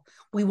people.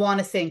 We want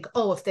to think,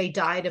 oh, if they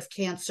died of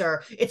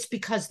cancer, it's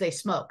because they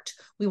smoked.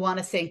 We want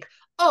to think,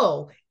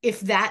 oh, if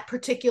that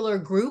particular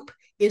group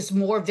is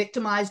more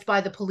victimized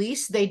by the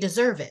police, they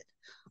deserve it.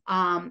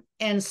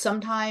 And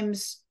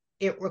sometimes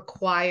it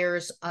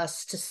requires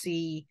us to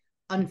see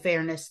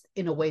unfairness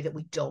in a way that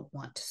we don't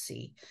want to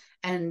see.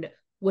 And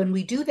when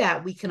we do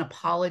that, we can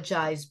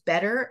apologize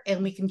better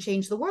and we can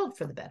change the world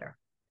for the better.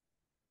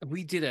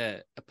 We did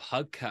a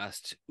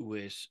podcast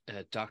with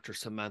Dr.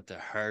 Samantha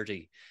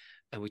Hardy,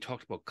 and we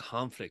talked about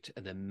conflict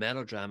and the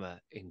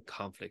melodrama in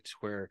conflict,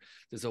 where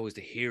there's always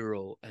the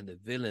hero and the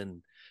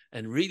villain.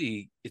 And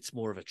really, it's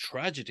more of a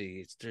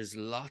tragedy. There's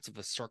lots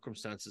of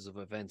circumstances of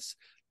events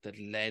that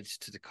led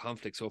to the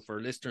conflict. So if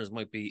our listeners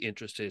might be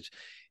interested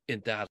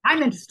in that.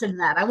 I'm interested in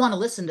that. I want to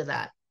listen to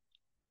that.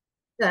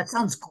 That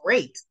sounds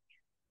great.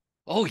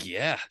 Oh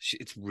yeah,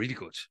 it's really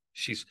good.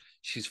 She's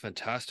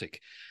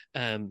fantastic,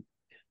 and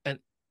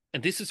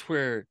this is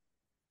where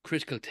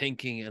critical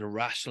thinking and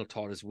rational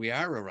thought is. We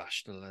are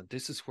irrational, and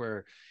this is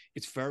where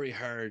it's very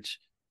hard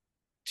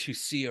to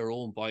see our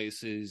own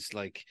biases,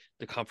 like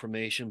the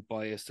confirmation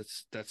bias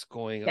that's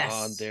going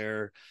on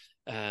there,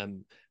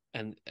 and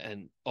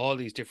all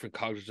these different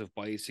cognitive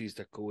biases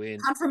that go in.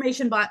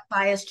 Confirmation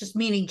bias just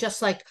meaning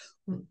just like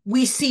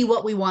we see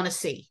what we want to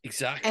see.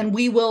 Exactly. And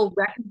we will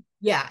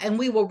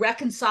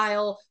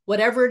reconcile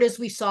whatever it is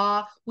we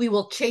saw. We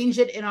will change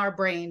it in our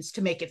brains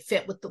to make it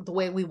fit with the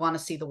way we want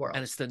to see the world.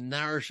 And it's the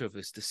narrative,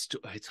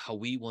 it's how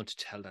we want to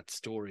tell that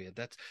story. And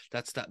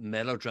that's that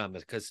melodrama,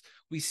 because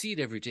we see it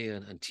every day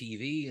on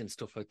TV and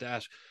stuff like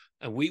that.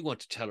 And we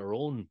want to tell our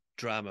own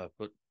drama,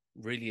 but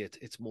really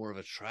it's more of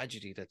a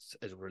tragedy, that's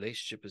a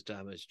relationship is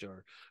damaged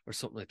or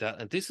something like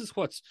that. And this is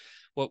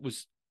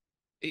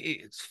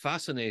it's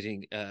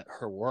fascinating,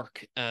 her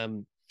work.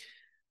 And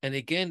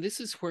again,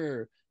 this is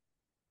where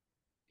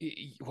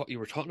what you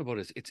were talking about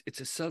is it's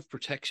a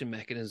self-protection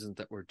mechanism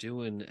that we're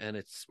doing,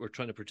 and we're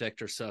trying to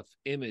protect our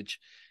self-image,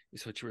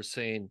 is what you were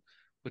saying.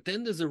 But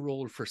then there's a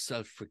role for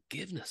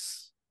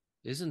self-forgiveness,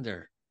 isn't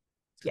there?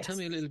 So yes. Tell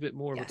me a little bit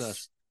more about that.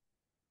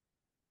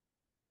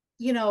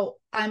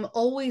 I'm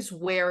always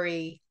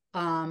wary.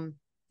 Again,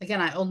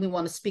 I only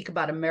want to speak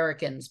about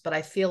Americans, but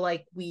I feel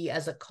like we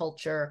as a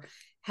culture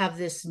have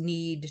this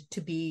need to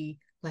be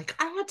like,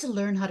 I had to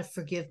learn how to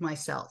forgive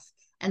myself.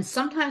 And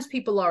sometimes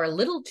people are a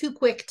little too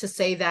quick to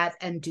say that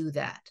and do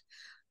that.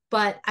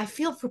 But I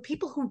feel for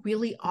people who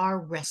really are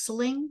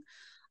wrestling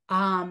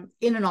in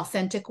an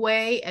authentic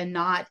way and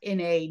not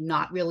in a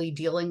not really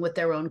dealing with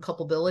their own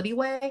culpability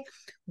way,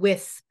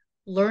 with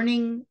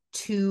learning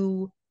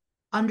to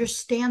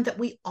understand that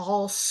we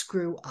all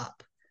screw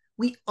up.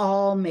 We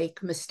all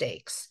make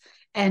mistakes.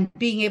 And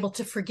being able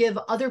to forgive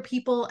other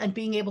people and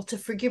being able to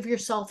forgive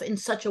yourself in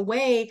such a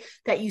way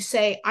that you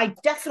say, I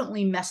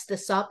definitely messed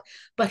this up,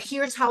 but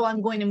here's how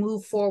I'm going to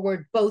move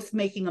forward, both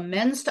making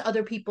amends to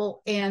other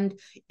people and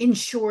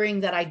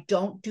ensuring that I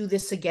don't do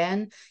this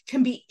again,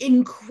 can be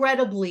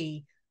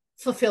incredibly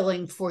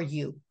fulfilling for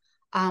you.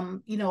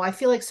 I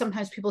feel like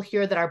sometimes people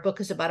hear that our book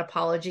is about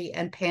apology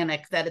and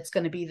panic, that it's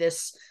going to be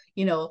this,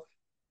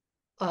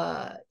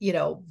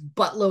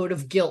 buttload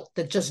of guilt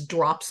that just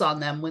drops on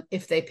them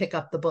if they pick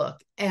up the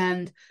book.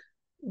 And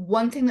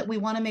one thing that we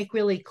want to make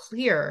really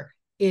clear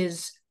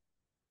is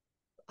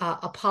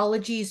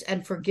apologies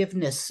and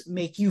forgiveness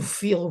make you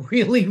feel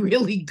really,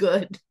 really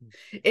good.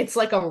 It's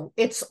like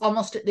it's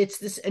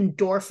this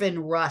endorphin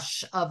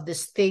rush of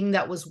this thing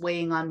that was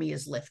weighing on me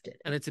is lifted.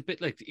 And it's a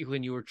bit like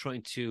when you were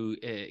trying to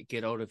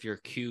get out of your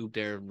cube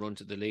there and run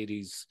to the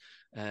ladies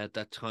at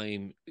that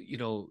time,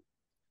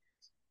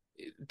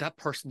 that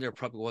person there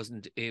probably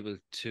wasn't able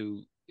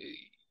to,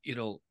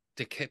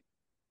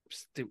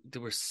 they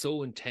were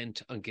so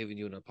intent on giving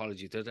you an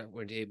apology that they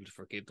weren't able to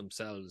forgive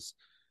themselves,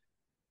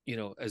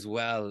 as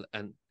well.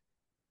 And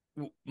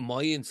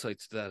my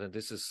insights to that, and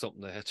this is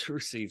something I had to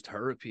receive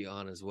therapy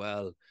on as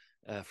well,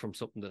 from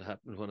something that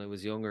happened when I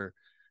was younger,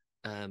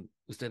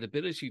 was that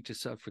ability to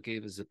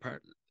self-forgive is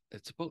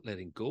it's about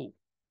letting go.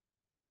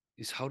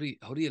 Is how do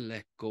you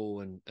let go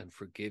and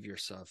forgive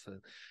yourself?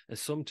 And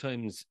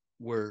sometimes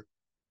we're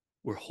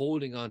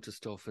holding on to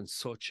stuff in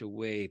such a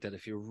way that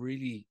if you're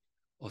really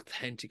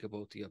authentic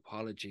about the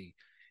apology,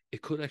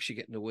 it could actually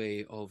get in the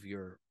way of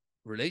your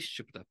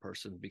relationship with that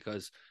person,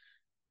 because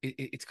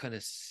it's kind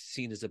of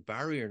seen as a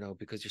barrier now,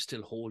 because you're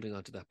still holding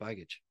on to that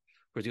baggage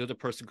where the other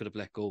person could have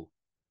let go.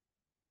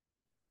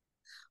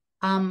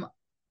 Can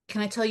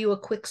I tell you a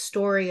quick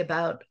story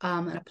about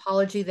an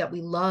apology that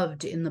we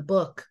loved in the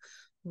book?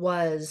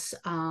 Was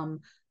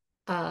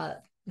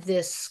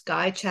this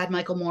guy, Chad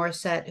Michael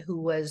Morissette,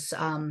 who was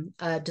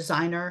a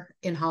designer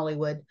in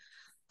Hollywood,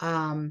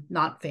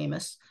 not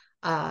famous,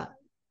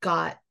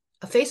 got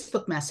a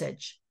Facebook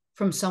message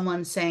from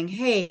someone saying,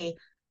 "Hey,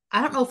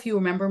 I don't know if you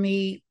remember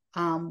me.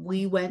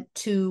 We went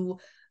to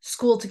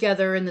school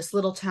together in this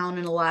little town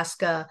in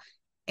Alaska,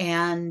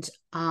 and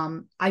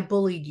I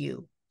bullied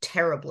you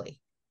terribly.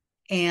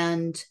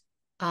 And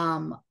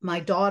my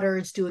daughter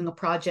is doing a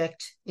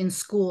project in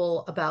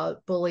school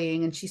about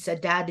bullying. And she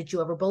said, 'Dad, did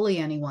you ever bully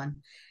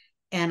anyone?'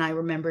 And I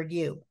remembered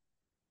you.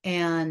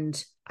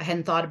 And I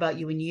hadn't thought about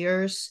you in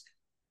years,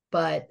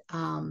 but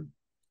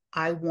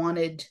I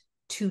wanted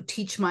to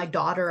teach my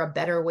daughter a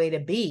better way to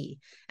be.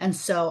 And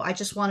so I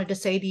just wanted to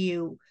say to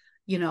you,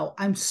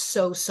 I'm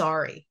so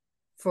sorry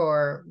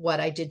for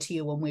what I did to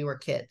you when we were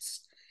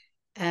kids."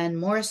 And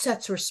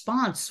Morissette's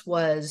response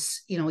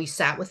was, he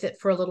sat with it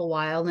for a little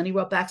while. And then he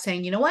wrote back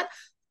saying, "You know what?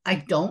 I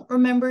don't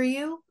remember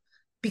you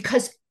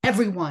because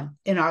everyone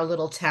in our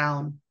little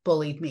town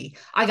bullied me.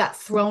 I got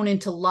thrown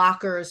into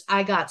lockers.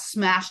 I got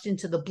smashed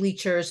into the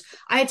bleachers.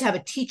 I had to have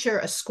a teacher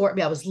escort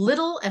me. I was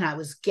little and I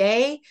was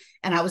gay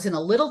and I was in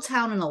a little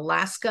town in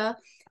Alaska.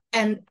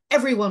 And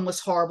everyone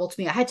was horrible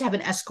to me. I had to have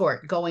an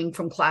escort going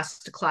from class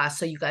to class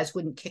so you guys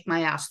wouldn't kick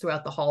my ass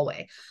throughout the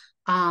hallway.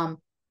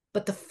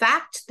 But the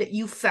fact that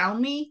you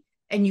found me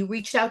and you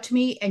reached out to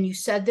me and you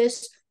said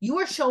this, you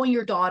are showing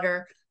your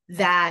daughter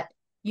that,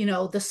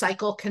 the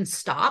cycle can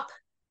stop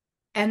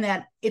and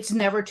that it's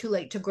never too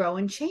late to grow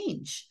and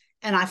change.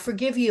 And I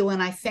forgive you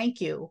and I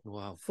thank you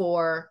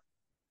for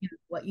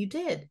what you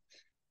did."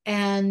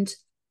 And,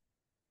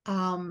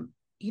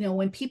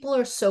 when people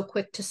are so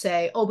quick to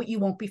say, "Oh, but you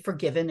won't be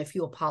forgiven if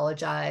you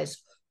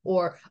apologize,"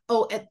 or,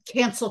 "Oh, at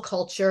cancel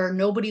culture,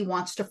 nobody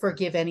wants to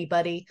forgive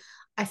anybody."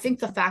 I think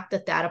the fact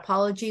that that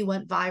apology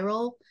went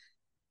viral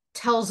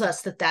tells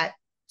us that's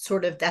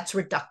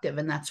reductive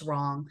and that's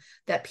wrong,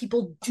 that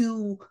people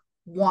do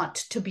want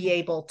to be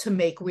able to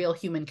make real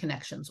human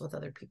connections with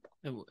other people.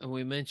 And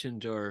we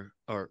mentioned or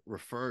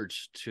referred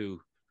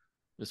to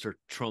Mr.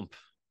 Trump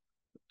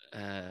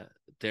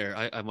there.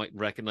 I might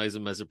recognize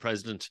him as a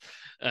president.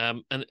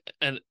 And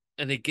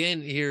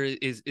again, here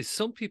is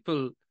some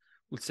people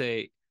would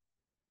say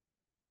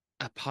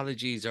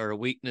apologies are a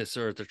weakness,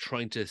 or they're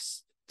trying to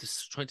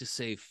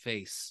save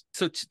face.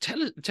 So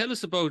tell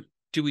us about,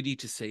 do we need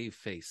to save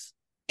face?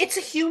 It's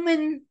a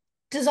human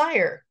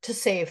desire to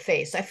save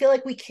face. I feel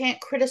like we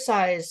can't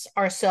criticize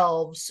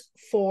ourselves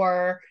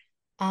for,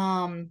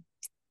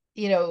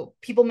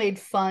 people made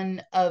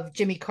fun of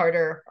Jimmy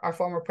Carter, our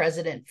former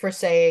president, for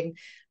saying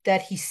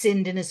that he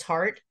sinned in his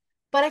heart.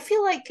 But I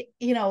feel like,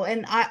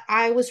 and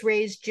I was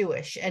raised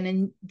Jewish, and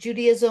in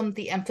Judaism,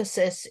 the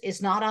emphasis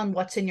is not on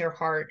what's in your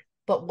heart,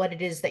 but what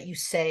it is that you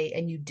say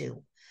and you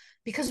do.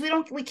 Because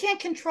we can't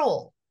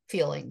control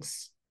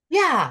feelings.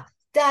 Yeah,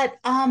 that,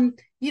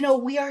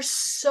 we are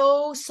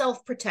so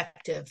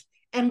self-protective,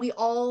 and we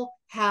all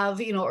have,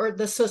 or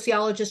the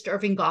sociologist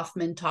Irving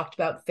Goffman talked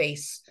about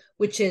face,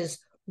 which is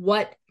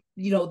what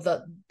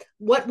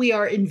we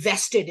are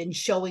invested in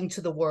showing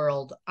to the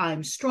world.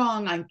 I'm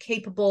strong, I'm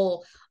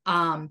capable,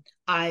 I'm,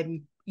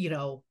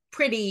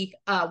 pretty,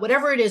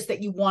 whatever it is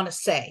that you want to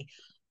say,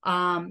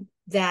 and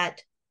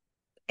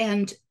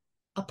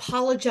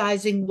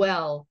apologizing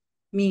well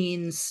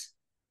means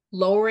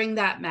lowering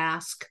that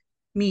mask,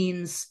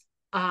 means,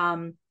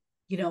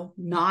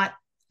 not,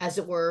 as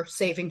it were,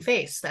 saving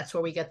face. That's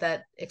where we get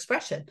that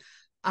expression.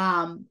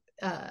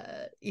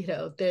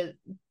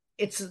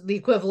 It's the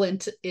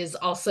equivalent is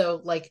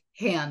also like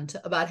hand,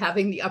 about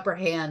having the upper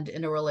hand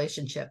in a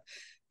relationship.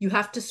 You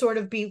have to sort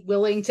of be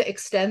willing to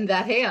extend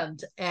that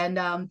hand. And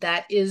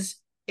that is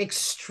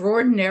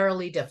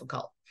extraordinarily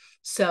difficult.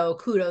 So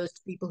kudos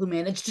to people who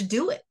manage to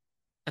do it.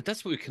 And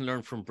that's what we can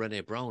learn from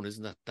Brené Brown,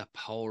 isn't that? That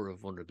power of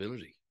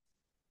vulnerability.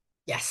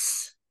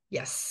 Yes.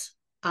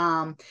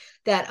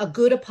 That a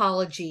good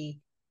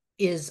apology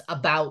is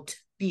about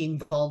being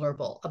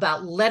vulnerable,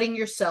 about letting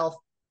yourself,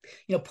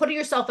 putting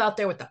yourself out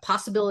there with the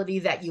possibility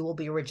that you will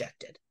be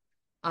rejected.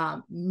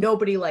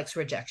 Nobody likes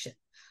rejection.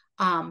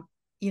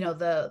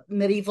 The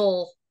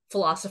medieval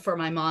philosopher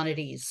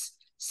Maimonides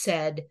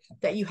said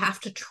that you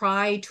have to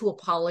try to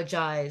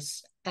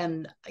apologize.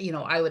 And,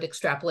 I would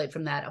extrapolate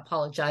from that,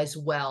 apologize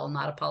well,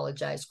 not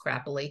apologize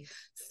crappily,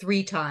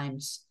 3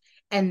 times.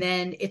 And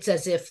then it's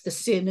as if the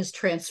sin is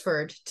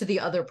transferred to the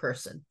other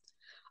person.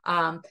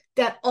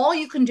 That all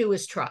you can do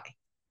is try.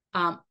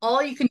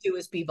 All you can do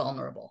is be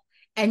vulnerable,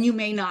 and you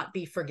may not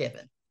be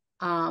forgiven.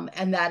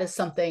 And that is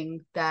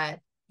something that,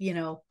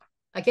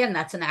 again,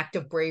 that's an act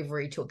of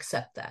bravery to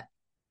accept that.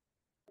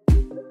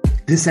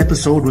 This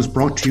episode was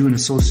brought to you in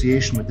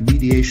association with the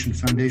Mediation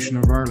Foundation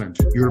of Ireland,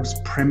 Europe's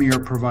premier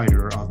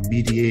provider of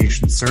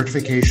mediation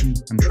certification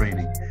and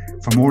training.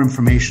 For more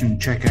information,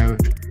 check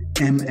out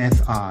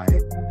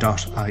mfi.ie.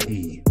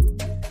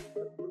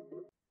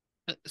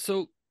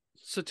 So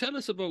tell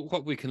us about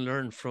what we can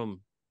learn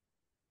from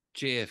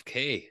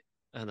JFK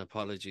and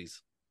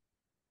apologies.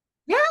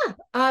 Yeah,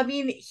 I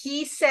mean,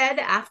 he said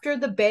after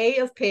the Bay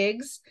of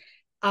Pigs,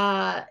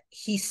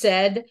 he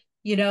said,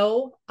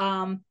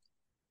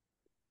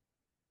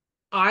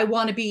 I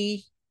want to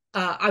be,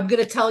 I'm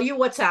going to tell you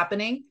what's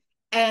happening,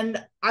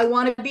 and I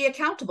want to be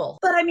accountable.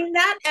 But I mean,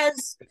 that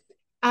as,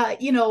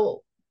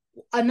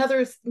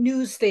 another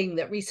news thing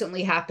that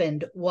recently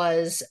happened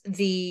was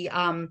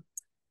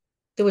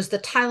there was the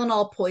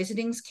Tylenol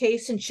poisonings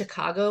case in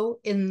Chicago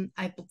in,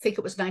 I think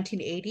it was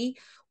 1980,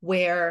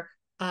 where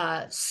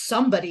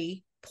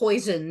somebody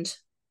poisoned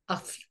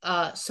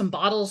some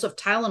bottles of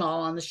Tylenol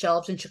on the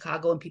shelves in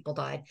Chicago and people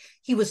died.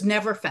 He was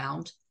never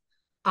found.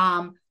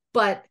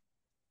 But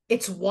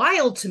it's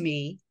wild to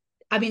me.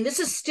 I mean, this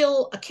is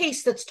still a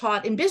case that's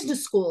taught in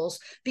business schools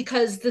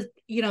because the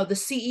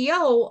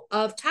CEO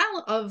of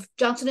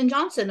Johnson and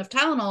Johnson of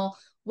Tylenol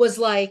was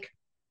like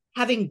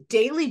having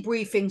daily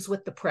briefings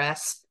with the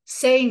press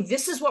saying,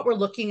 this is what we're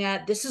looking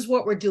at. This is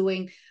what we're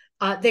doing.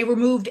 They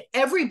removed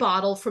every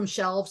bottle from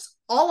shelves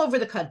all over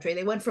the country.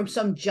 They went from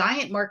some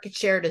giant market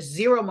share to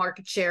zero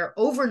market share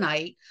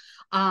overnight.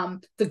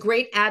 The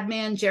great ad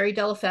man, Jerry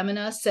Della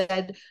Femina,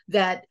 said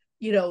that,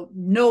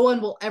 no one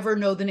will ever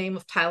know the name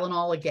of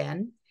Tylenol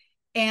again.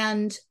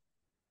 And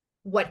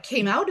what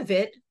came out of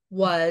it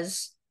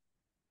was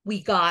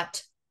we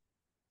got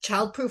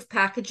childproof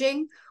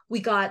packaging.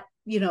 We got,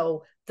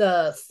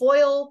 the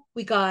foil.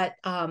 We got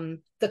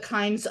the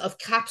kinds of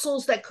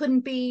capsules that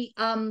couldn't be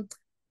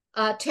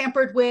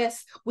tampered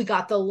with. We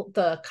got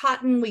the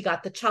cotton. We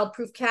got the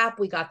childproof cap.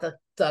 We got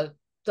the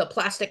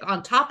plastic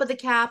on top of the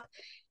cap.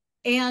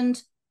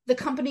 And the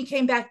company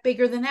came back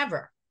bigger than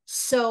ever.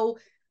 So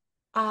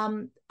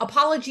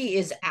apology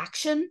is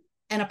action,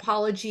 and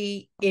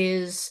apology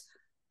is,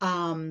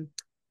 being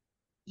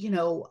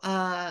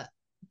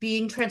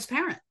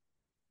transparent.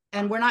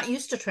 And we're not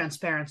used to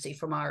transparency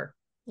from our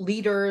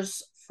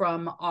leaders,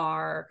 from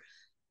our,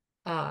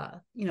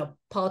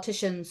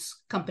 politicians,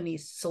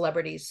 companies,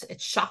 celebrities.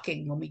 It's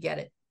shocking when we get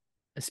it.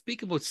 And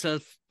speak about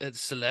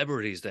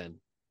celebrities then,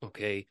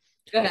 okay?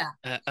 Yeah.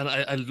 And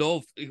I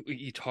love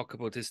you talk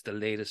about this, the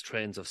latest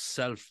trends of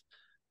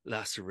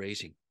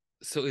self-lacerating.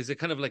 So is it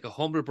kind of like a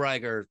humble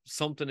brag or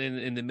something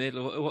in the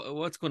middle?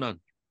 What's going on?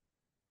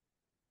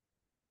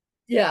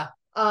 Yeah.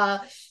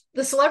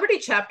 The celebrity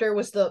chapter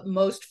was the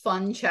most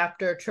fun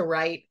chapter to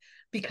write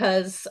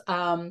because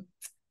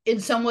in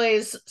some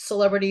ways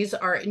celebrities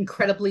are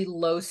incredibly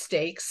low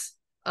stakes.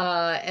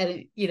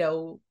 And,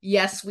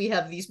 yes, we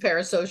have these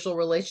parasocial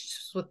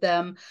relationships with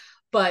them,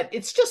 but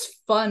it's just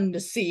fun to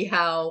see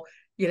how,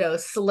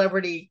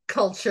 celebrity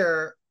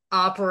culture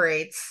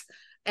operates.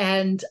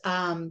 And,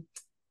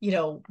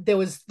 there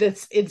was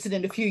this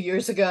incident a few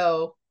years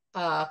ago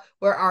where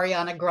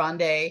Ariana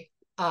Grande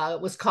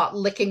was caught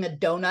licking a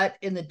donut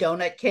in the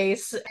donut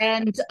case.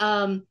 And,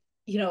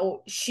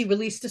 she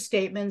released a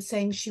statement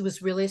saying she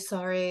was really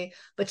sorry,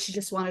 but she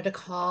just wanted to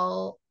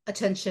call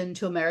attention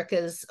to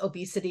America's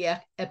obesity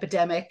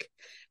epidemic.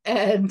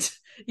 And,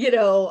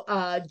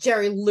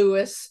 Jerry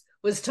Lewis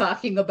was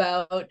talking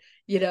about,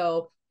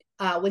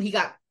 when he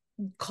got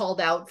called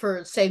out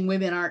for saying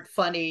women aren't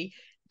funny,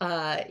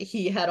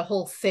 he had a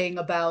whole thing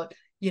about,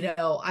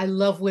 I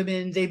love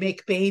women. They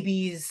make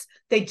babies.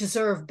 They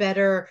deserve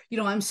better.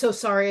 I'm so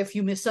sorry if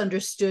you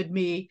misunderstood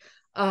me.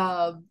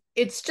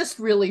 It's just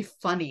really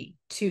funny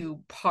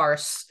to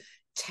parse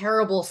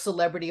terrible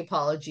celebrity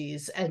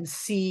apologies and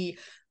see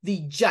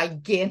the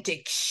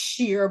gigantic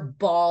sheer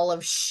ball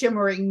of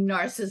shimmering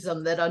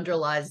narcissism that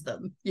underlies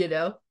them,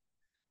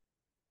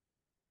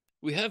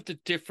 We have the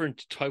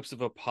different types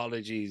of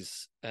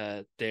apologies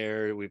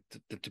there. We've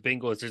the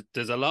bingos.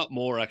 There's a lot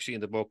more actually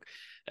in the book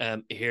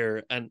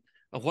here. And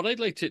what I'd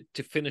like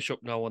to finish up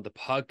now on the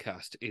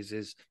podcast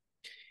is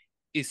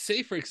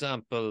say, for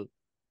example,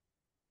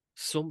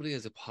 somebody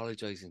is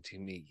apologizing to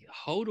me.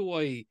 How do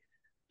I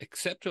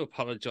accept to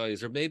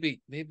apologize? Or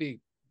maybe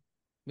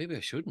I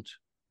shouldn't.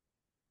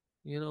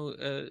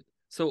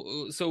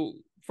 So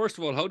first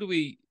of all, how do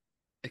we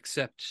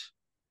accept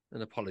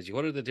an apology?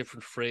 What are the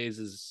different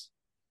phrases?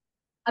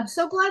 I'm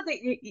so glad that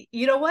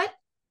you know what,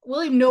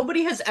 William,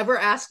 nobody has ever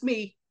asked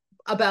me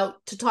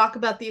to talk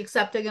about the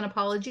accepting an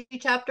apology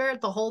chapter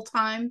the whole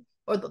time,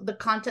 or the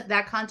content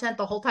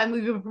the whole time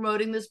we've been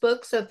promoting this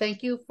book. So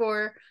thank you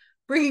for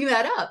bringing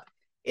that up.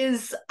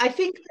 I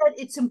think that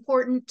it's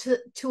important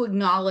to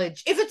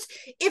acknowledge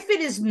if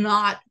it is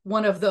not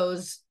one of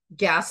those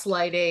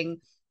gaslighting,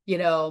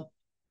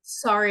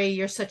 sorry,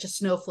 you're such a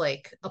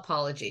snowflake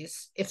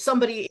apologies. If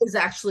somebody is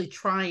actually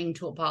trying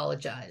to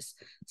apologize,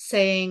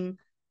 saying,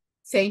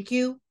 thank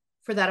you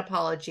for that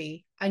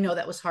apology. I know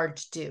that was hard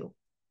to do.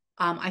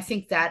 I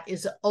think that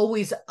is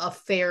always a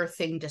fair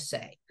thing to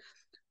say.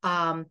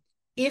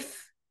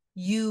 If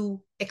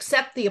you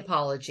accept the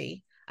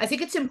apology, I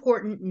think it's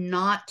important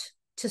not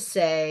to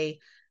say,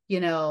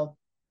 no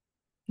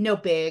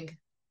big,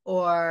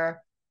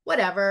 or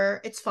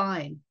whatever, it's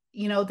fine.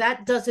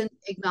 That doesn't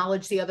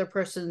acknowledge the other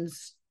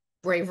person's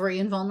bravery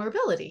and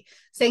vulnerability.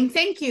 Saying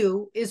thank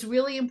you is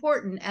really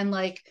important. And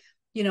I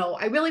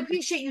really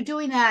appreciate you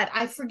doing that.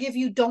 I forgive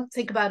you. Don't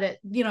think about it.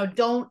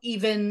 Don't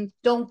give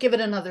it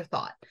another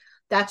thought.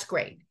 That's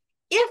great.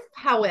 If,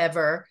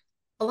 however,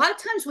 a lot of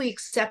times we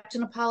accept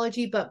an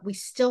apology, but we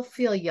still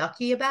feel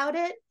yucky about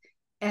it,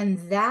 And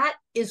that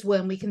is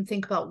when we can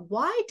think about,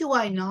 why do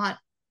I not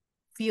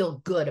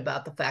feel good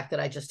about the fact that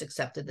I just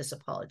accepted this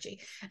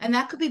apology? And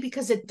that could be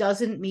because it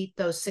doesn't meet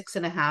those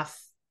 6.5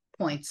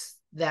 points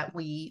that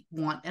we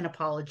want an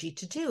apology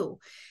to do.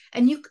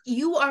 And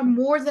you are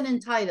more than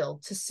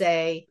entitled to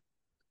say,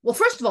 well,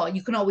 first of all,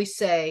 you can always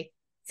say,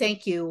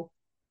 thank you,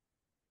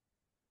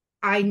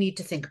 I need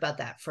to think about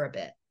that for a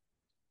bit.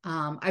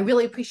 I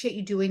really appreciate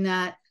you doing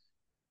that.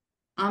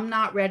 I'm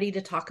not ready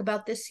to talk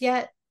about this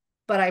yet,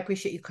 but I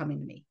appreciate you coming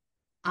to me.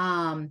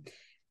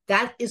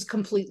 That is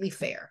completely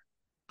fair.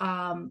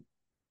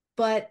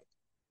 But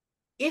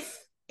if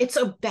it's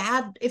a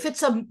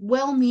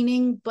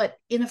well-meaning but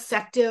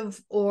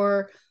ineffective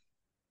apology,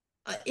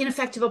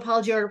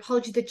 or an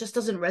apology that just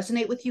doesn't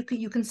resonate with you,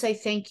 you can say,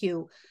 thank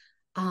you.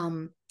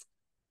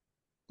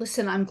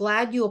 Listen, I'm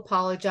glad you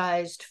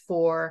apologized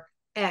for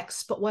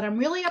X, but what I'm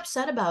really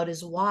upset about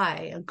is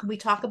Y. And can we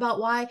talk about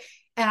why?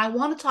 And I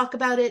want to talk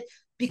about it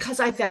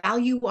because I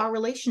value our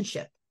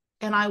relationship,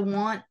 and I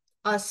want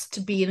us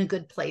to be in a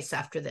good place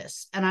after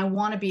this. And I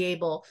want to be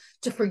able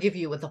to forgive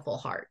you with a full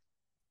heart.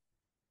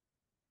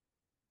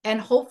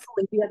 And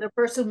hopefully the other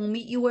person will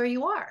meet you where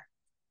you are.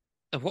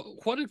 And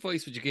what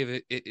advice would you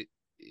give it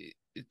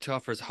to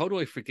offers? How do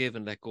I forgive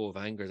and let go of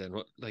anger then?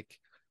 What, like,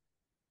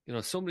 you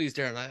know, somebody's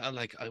there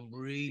and I'm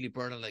really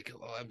burning, like,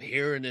 oh, I'm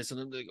hearing this and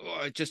I'm like,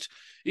 oh,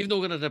 even though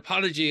I'm going to an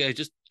apology, I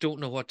just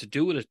don't know what to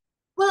do with it.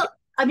 Well,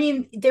 I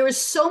mean, there is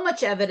so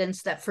much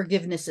evidence that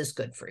forgiveness is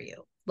good for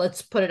you.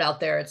 Let's put it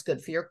out there. It's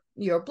good for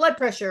your blood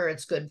pressure.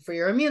 It's good for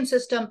your immune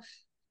system.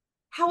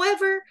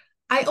 However,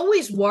 I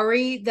always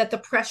worry that the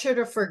pressure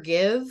to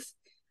forgive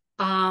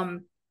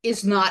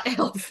is not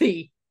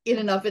healthy in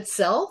and of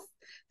itself,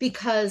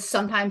 because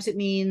sometimes it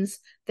means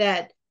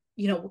that,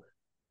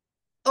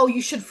 oh,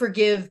 you should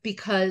forgive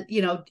because,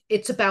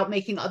 it's about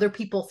making other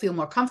people feel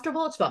more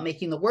comfortable. It's about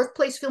making the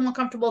workplace feel more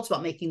comfortable. It's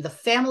about making the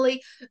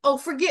family,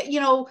 forgive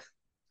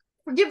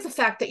the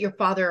fact that your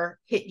father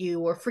hit you,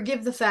 or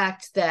forgive the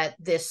fact that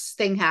this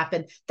thing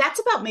happened. That's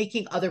about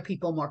making other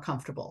people more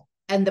comfortable.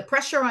 And the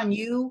pressure on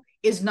you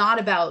is not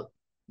about,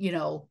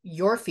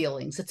 your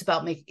feelings. It's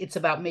about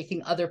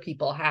making other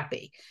people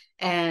happy.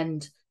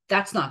 And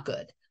that's not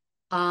good.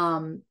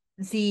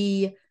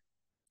 The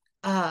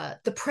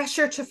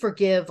pressure to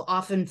forgive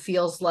often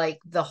feels like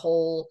the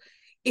whole,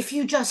 if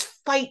you just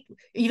fight,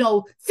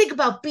 think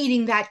about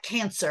beating that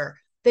cancer,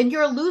 then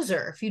you're a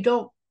loser if you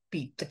don't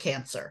beat the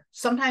cancer.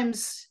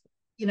 Sometimes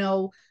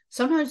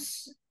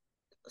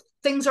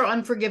things are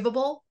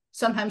unforgivable.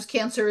 Sometimes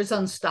cancer is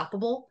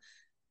unstoppable.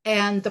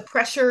 And the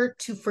pressure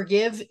to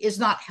forgive is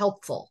not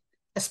helpful,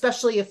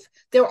 especially if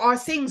there are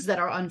things that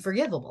are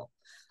unforgivable.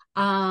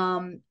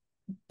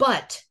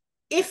 But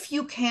if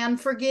you can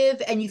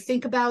forgive and you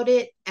think about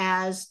it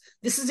as,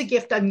 this is a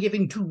gift I'm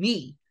giving to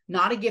me,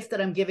 not a gift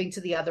that I'm giving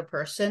to the other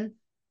person,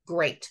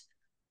 great.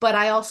 But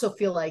I also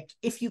feel like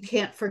if you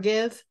can't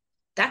forgive,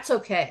 that's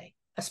okay.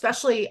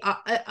 Especially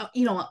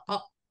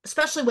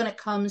when it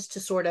comes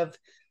to sort of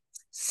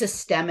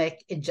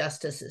systemic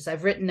injustices.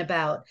 I've written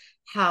about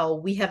how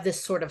we have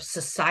this sort of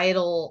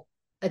societal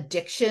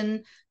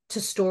addiction to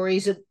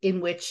stories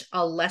in which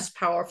a less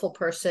powerful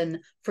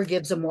person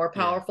forgives a more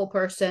powerful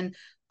person.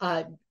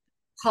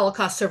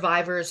 Holocaust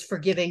survivors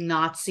forgiving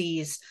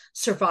Nazis,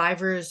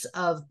 survivors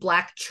of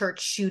Black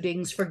church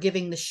shootings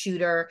forgiving the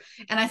shooter.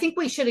 And I think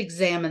we should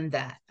examine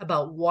that,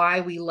 about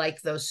why we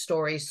like those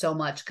stories so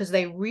much, because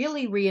they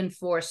really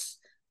reinforce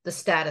the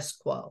status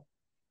quo.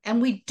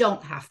 And we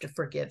don't have to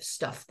forgive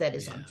stuff that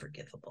is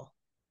unforgivable.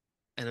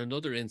 And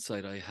another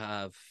insight I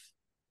have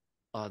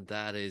on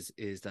that is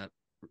that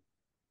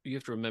you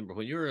have to remember,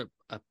 when you're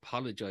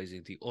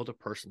apologizing, the other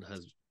person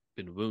has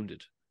been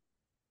wounded.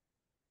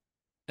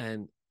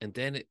 And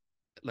then it,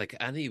 like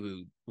any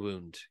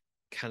wound,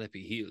 can it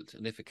be healed?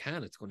 And if it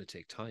can, it's going to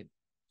take time.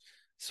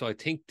 So I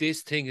think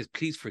this thing is,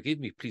 please forgive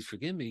me.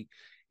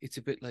 It's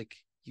a bit like,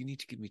 you need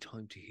to give me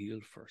time to heal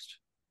first.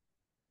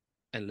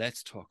 And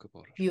let's talk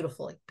about it.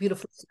 Beautifully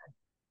said.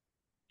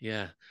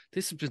 Yeah,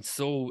 this has been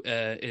so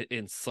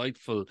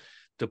insightful.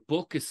 The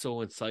book is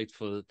so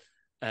insightful.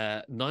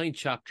 9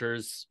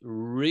 chapters,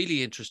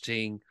 really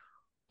interesting.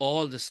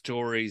 All the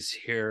stories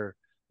here.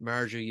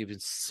 Marjorie, you've been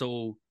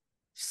so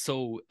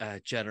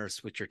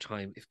generous with your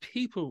time. If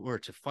people were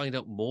to find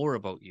out more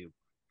about you,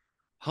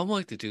 how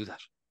might they do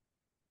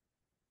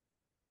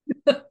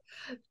that?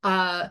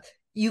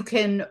 You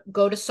can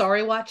go to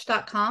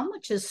sorrywatch.com,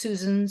 which is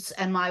Susan's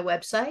and my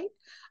website.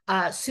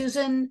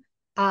 Susan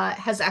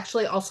has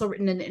actually also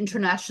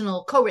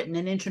co-written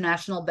an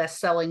international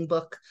best-selling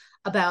book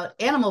about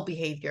animal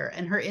behavior,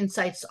 and her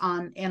insights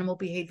on animal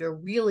behavior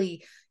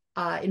really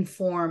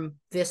inform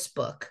this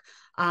book.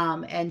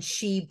 And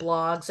she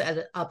blogs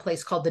at a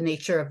place called The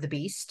Nature of the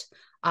Beast.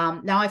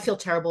 Now I feel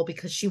terrible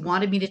because she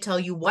wanted me to tell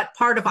you what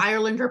part of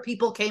Ireland her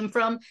people came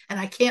from, and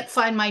I can't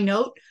find my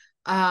note.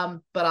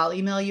 But I'll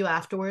email you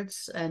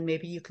afterwards, and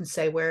maybe you can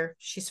say where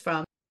she's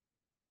from.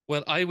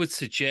 Well, I would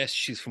suggest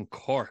she's from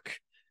Cork,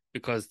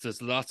 because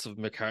there's lots of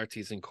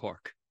McCarthy's in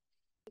Cork.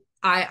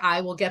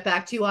 I will get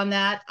back to you on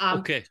that.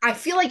 Okay. I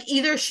feel like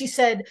either she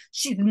said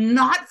she's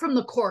not from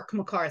the Cork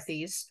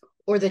McCarthys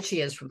or that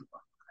she is from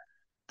Cork.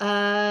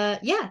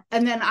 Yeah.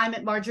 And then I'm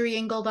at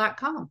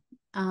marjorieingle.com.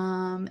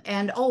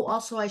 And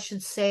also I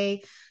should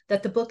say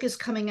that the book is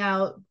coming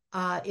out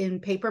in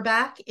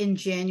paperback in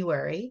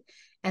January,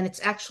 and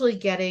it's actually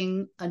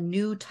getting a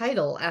new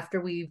title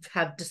after we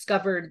have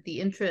discovered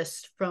the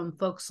interest from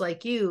folks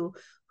like you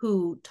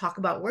who talk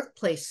about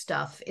workplace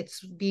stuff.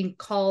 It's being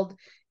called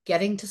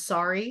Getting to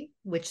Sorry,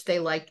 which they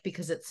liked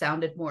because it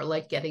sounded more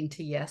like Getting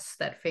to Yes,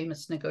 that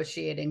famous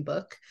negotiating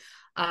book.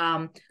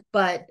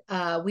 But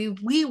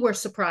we were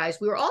surprised.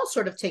 We were all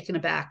sort of taken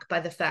aback by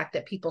the fact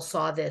that people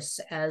saw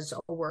this as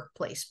a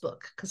workplace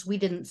book, because we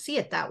didn't see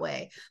it that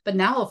way. But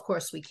now, of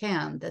course, we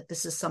can, that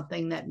this is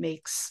something that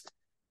makes,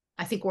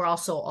 I think we're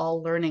also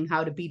all learning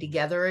how to be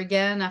together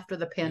again after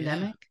the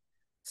pandemic.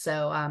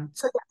 Yeah.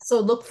 So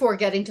look for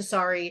Getting to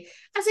Sorry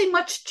as a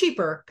much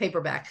cheaper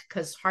paperback,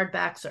 because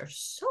hardbacks are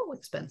so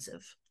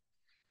expensive.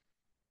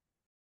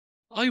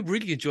 I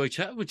really enjoyed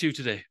chatting with you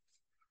today.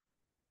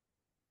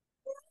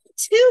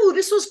 Too.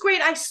 This was great.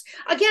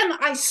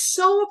 I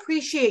so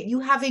appreciate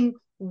you having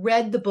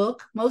read the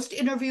book. Most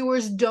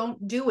interviewers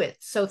don't do it,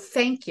 so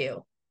thank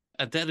you.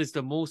 And that is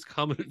the most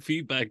common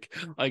feedback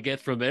I get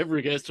from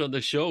every guest on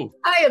the show.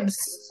 I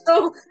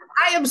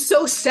am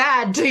so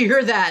sad to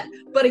hear that,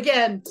 but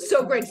again,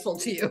 so grateful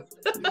to you.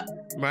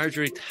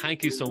 Marjorie,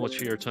 thank you so much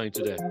for your time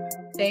today.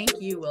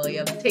 Thank you,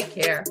 William. Take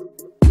care.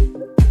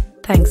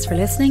 Thanks for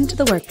listening to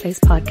the Workplace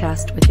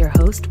Podcast with your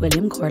host,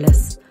 William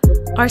Corliss.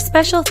 Our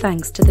special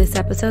thanks to this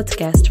episode's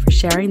guest for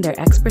sharing their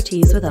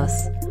expertise with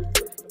us.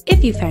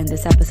 If you found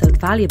this episode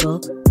valuable,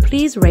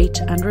 please rate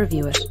and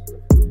review it.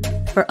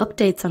 For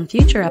updates on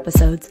future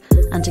episodes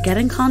and to get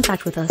in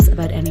contact with us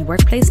about any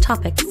workplace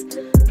topics,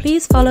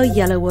 please follow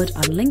Yellowwood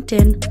on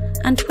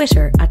LinkedIn and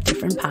Twitter at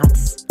Different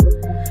Paths.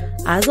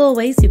 As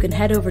always, you can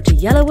head over to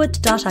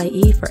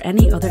yellowwood.ie for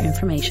any other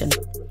information.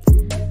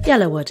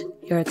 Yellowwood,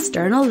 your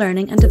external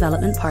learning and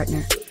development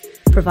partner,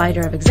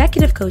 provider of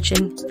executive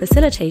coaching,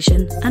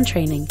 facilitation and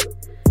training.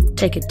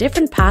 Take a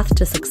different path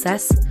to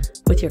success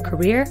with your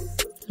career,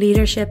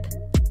 leadership,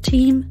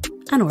 team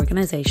and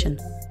organisation.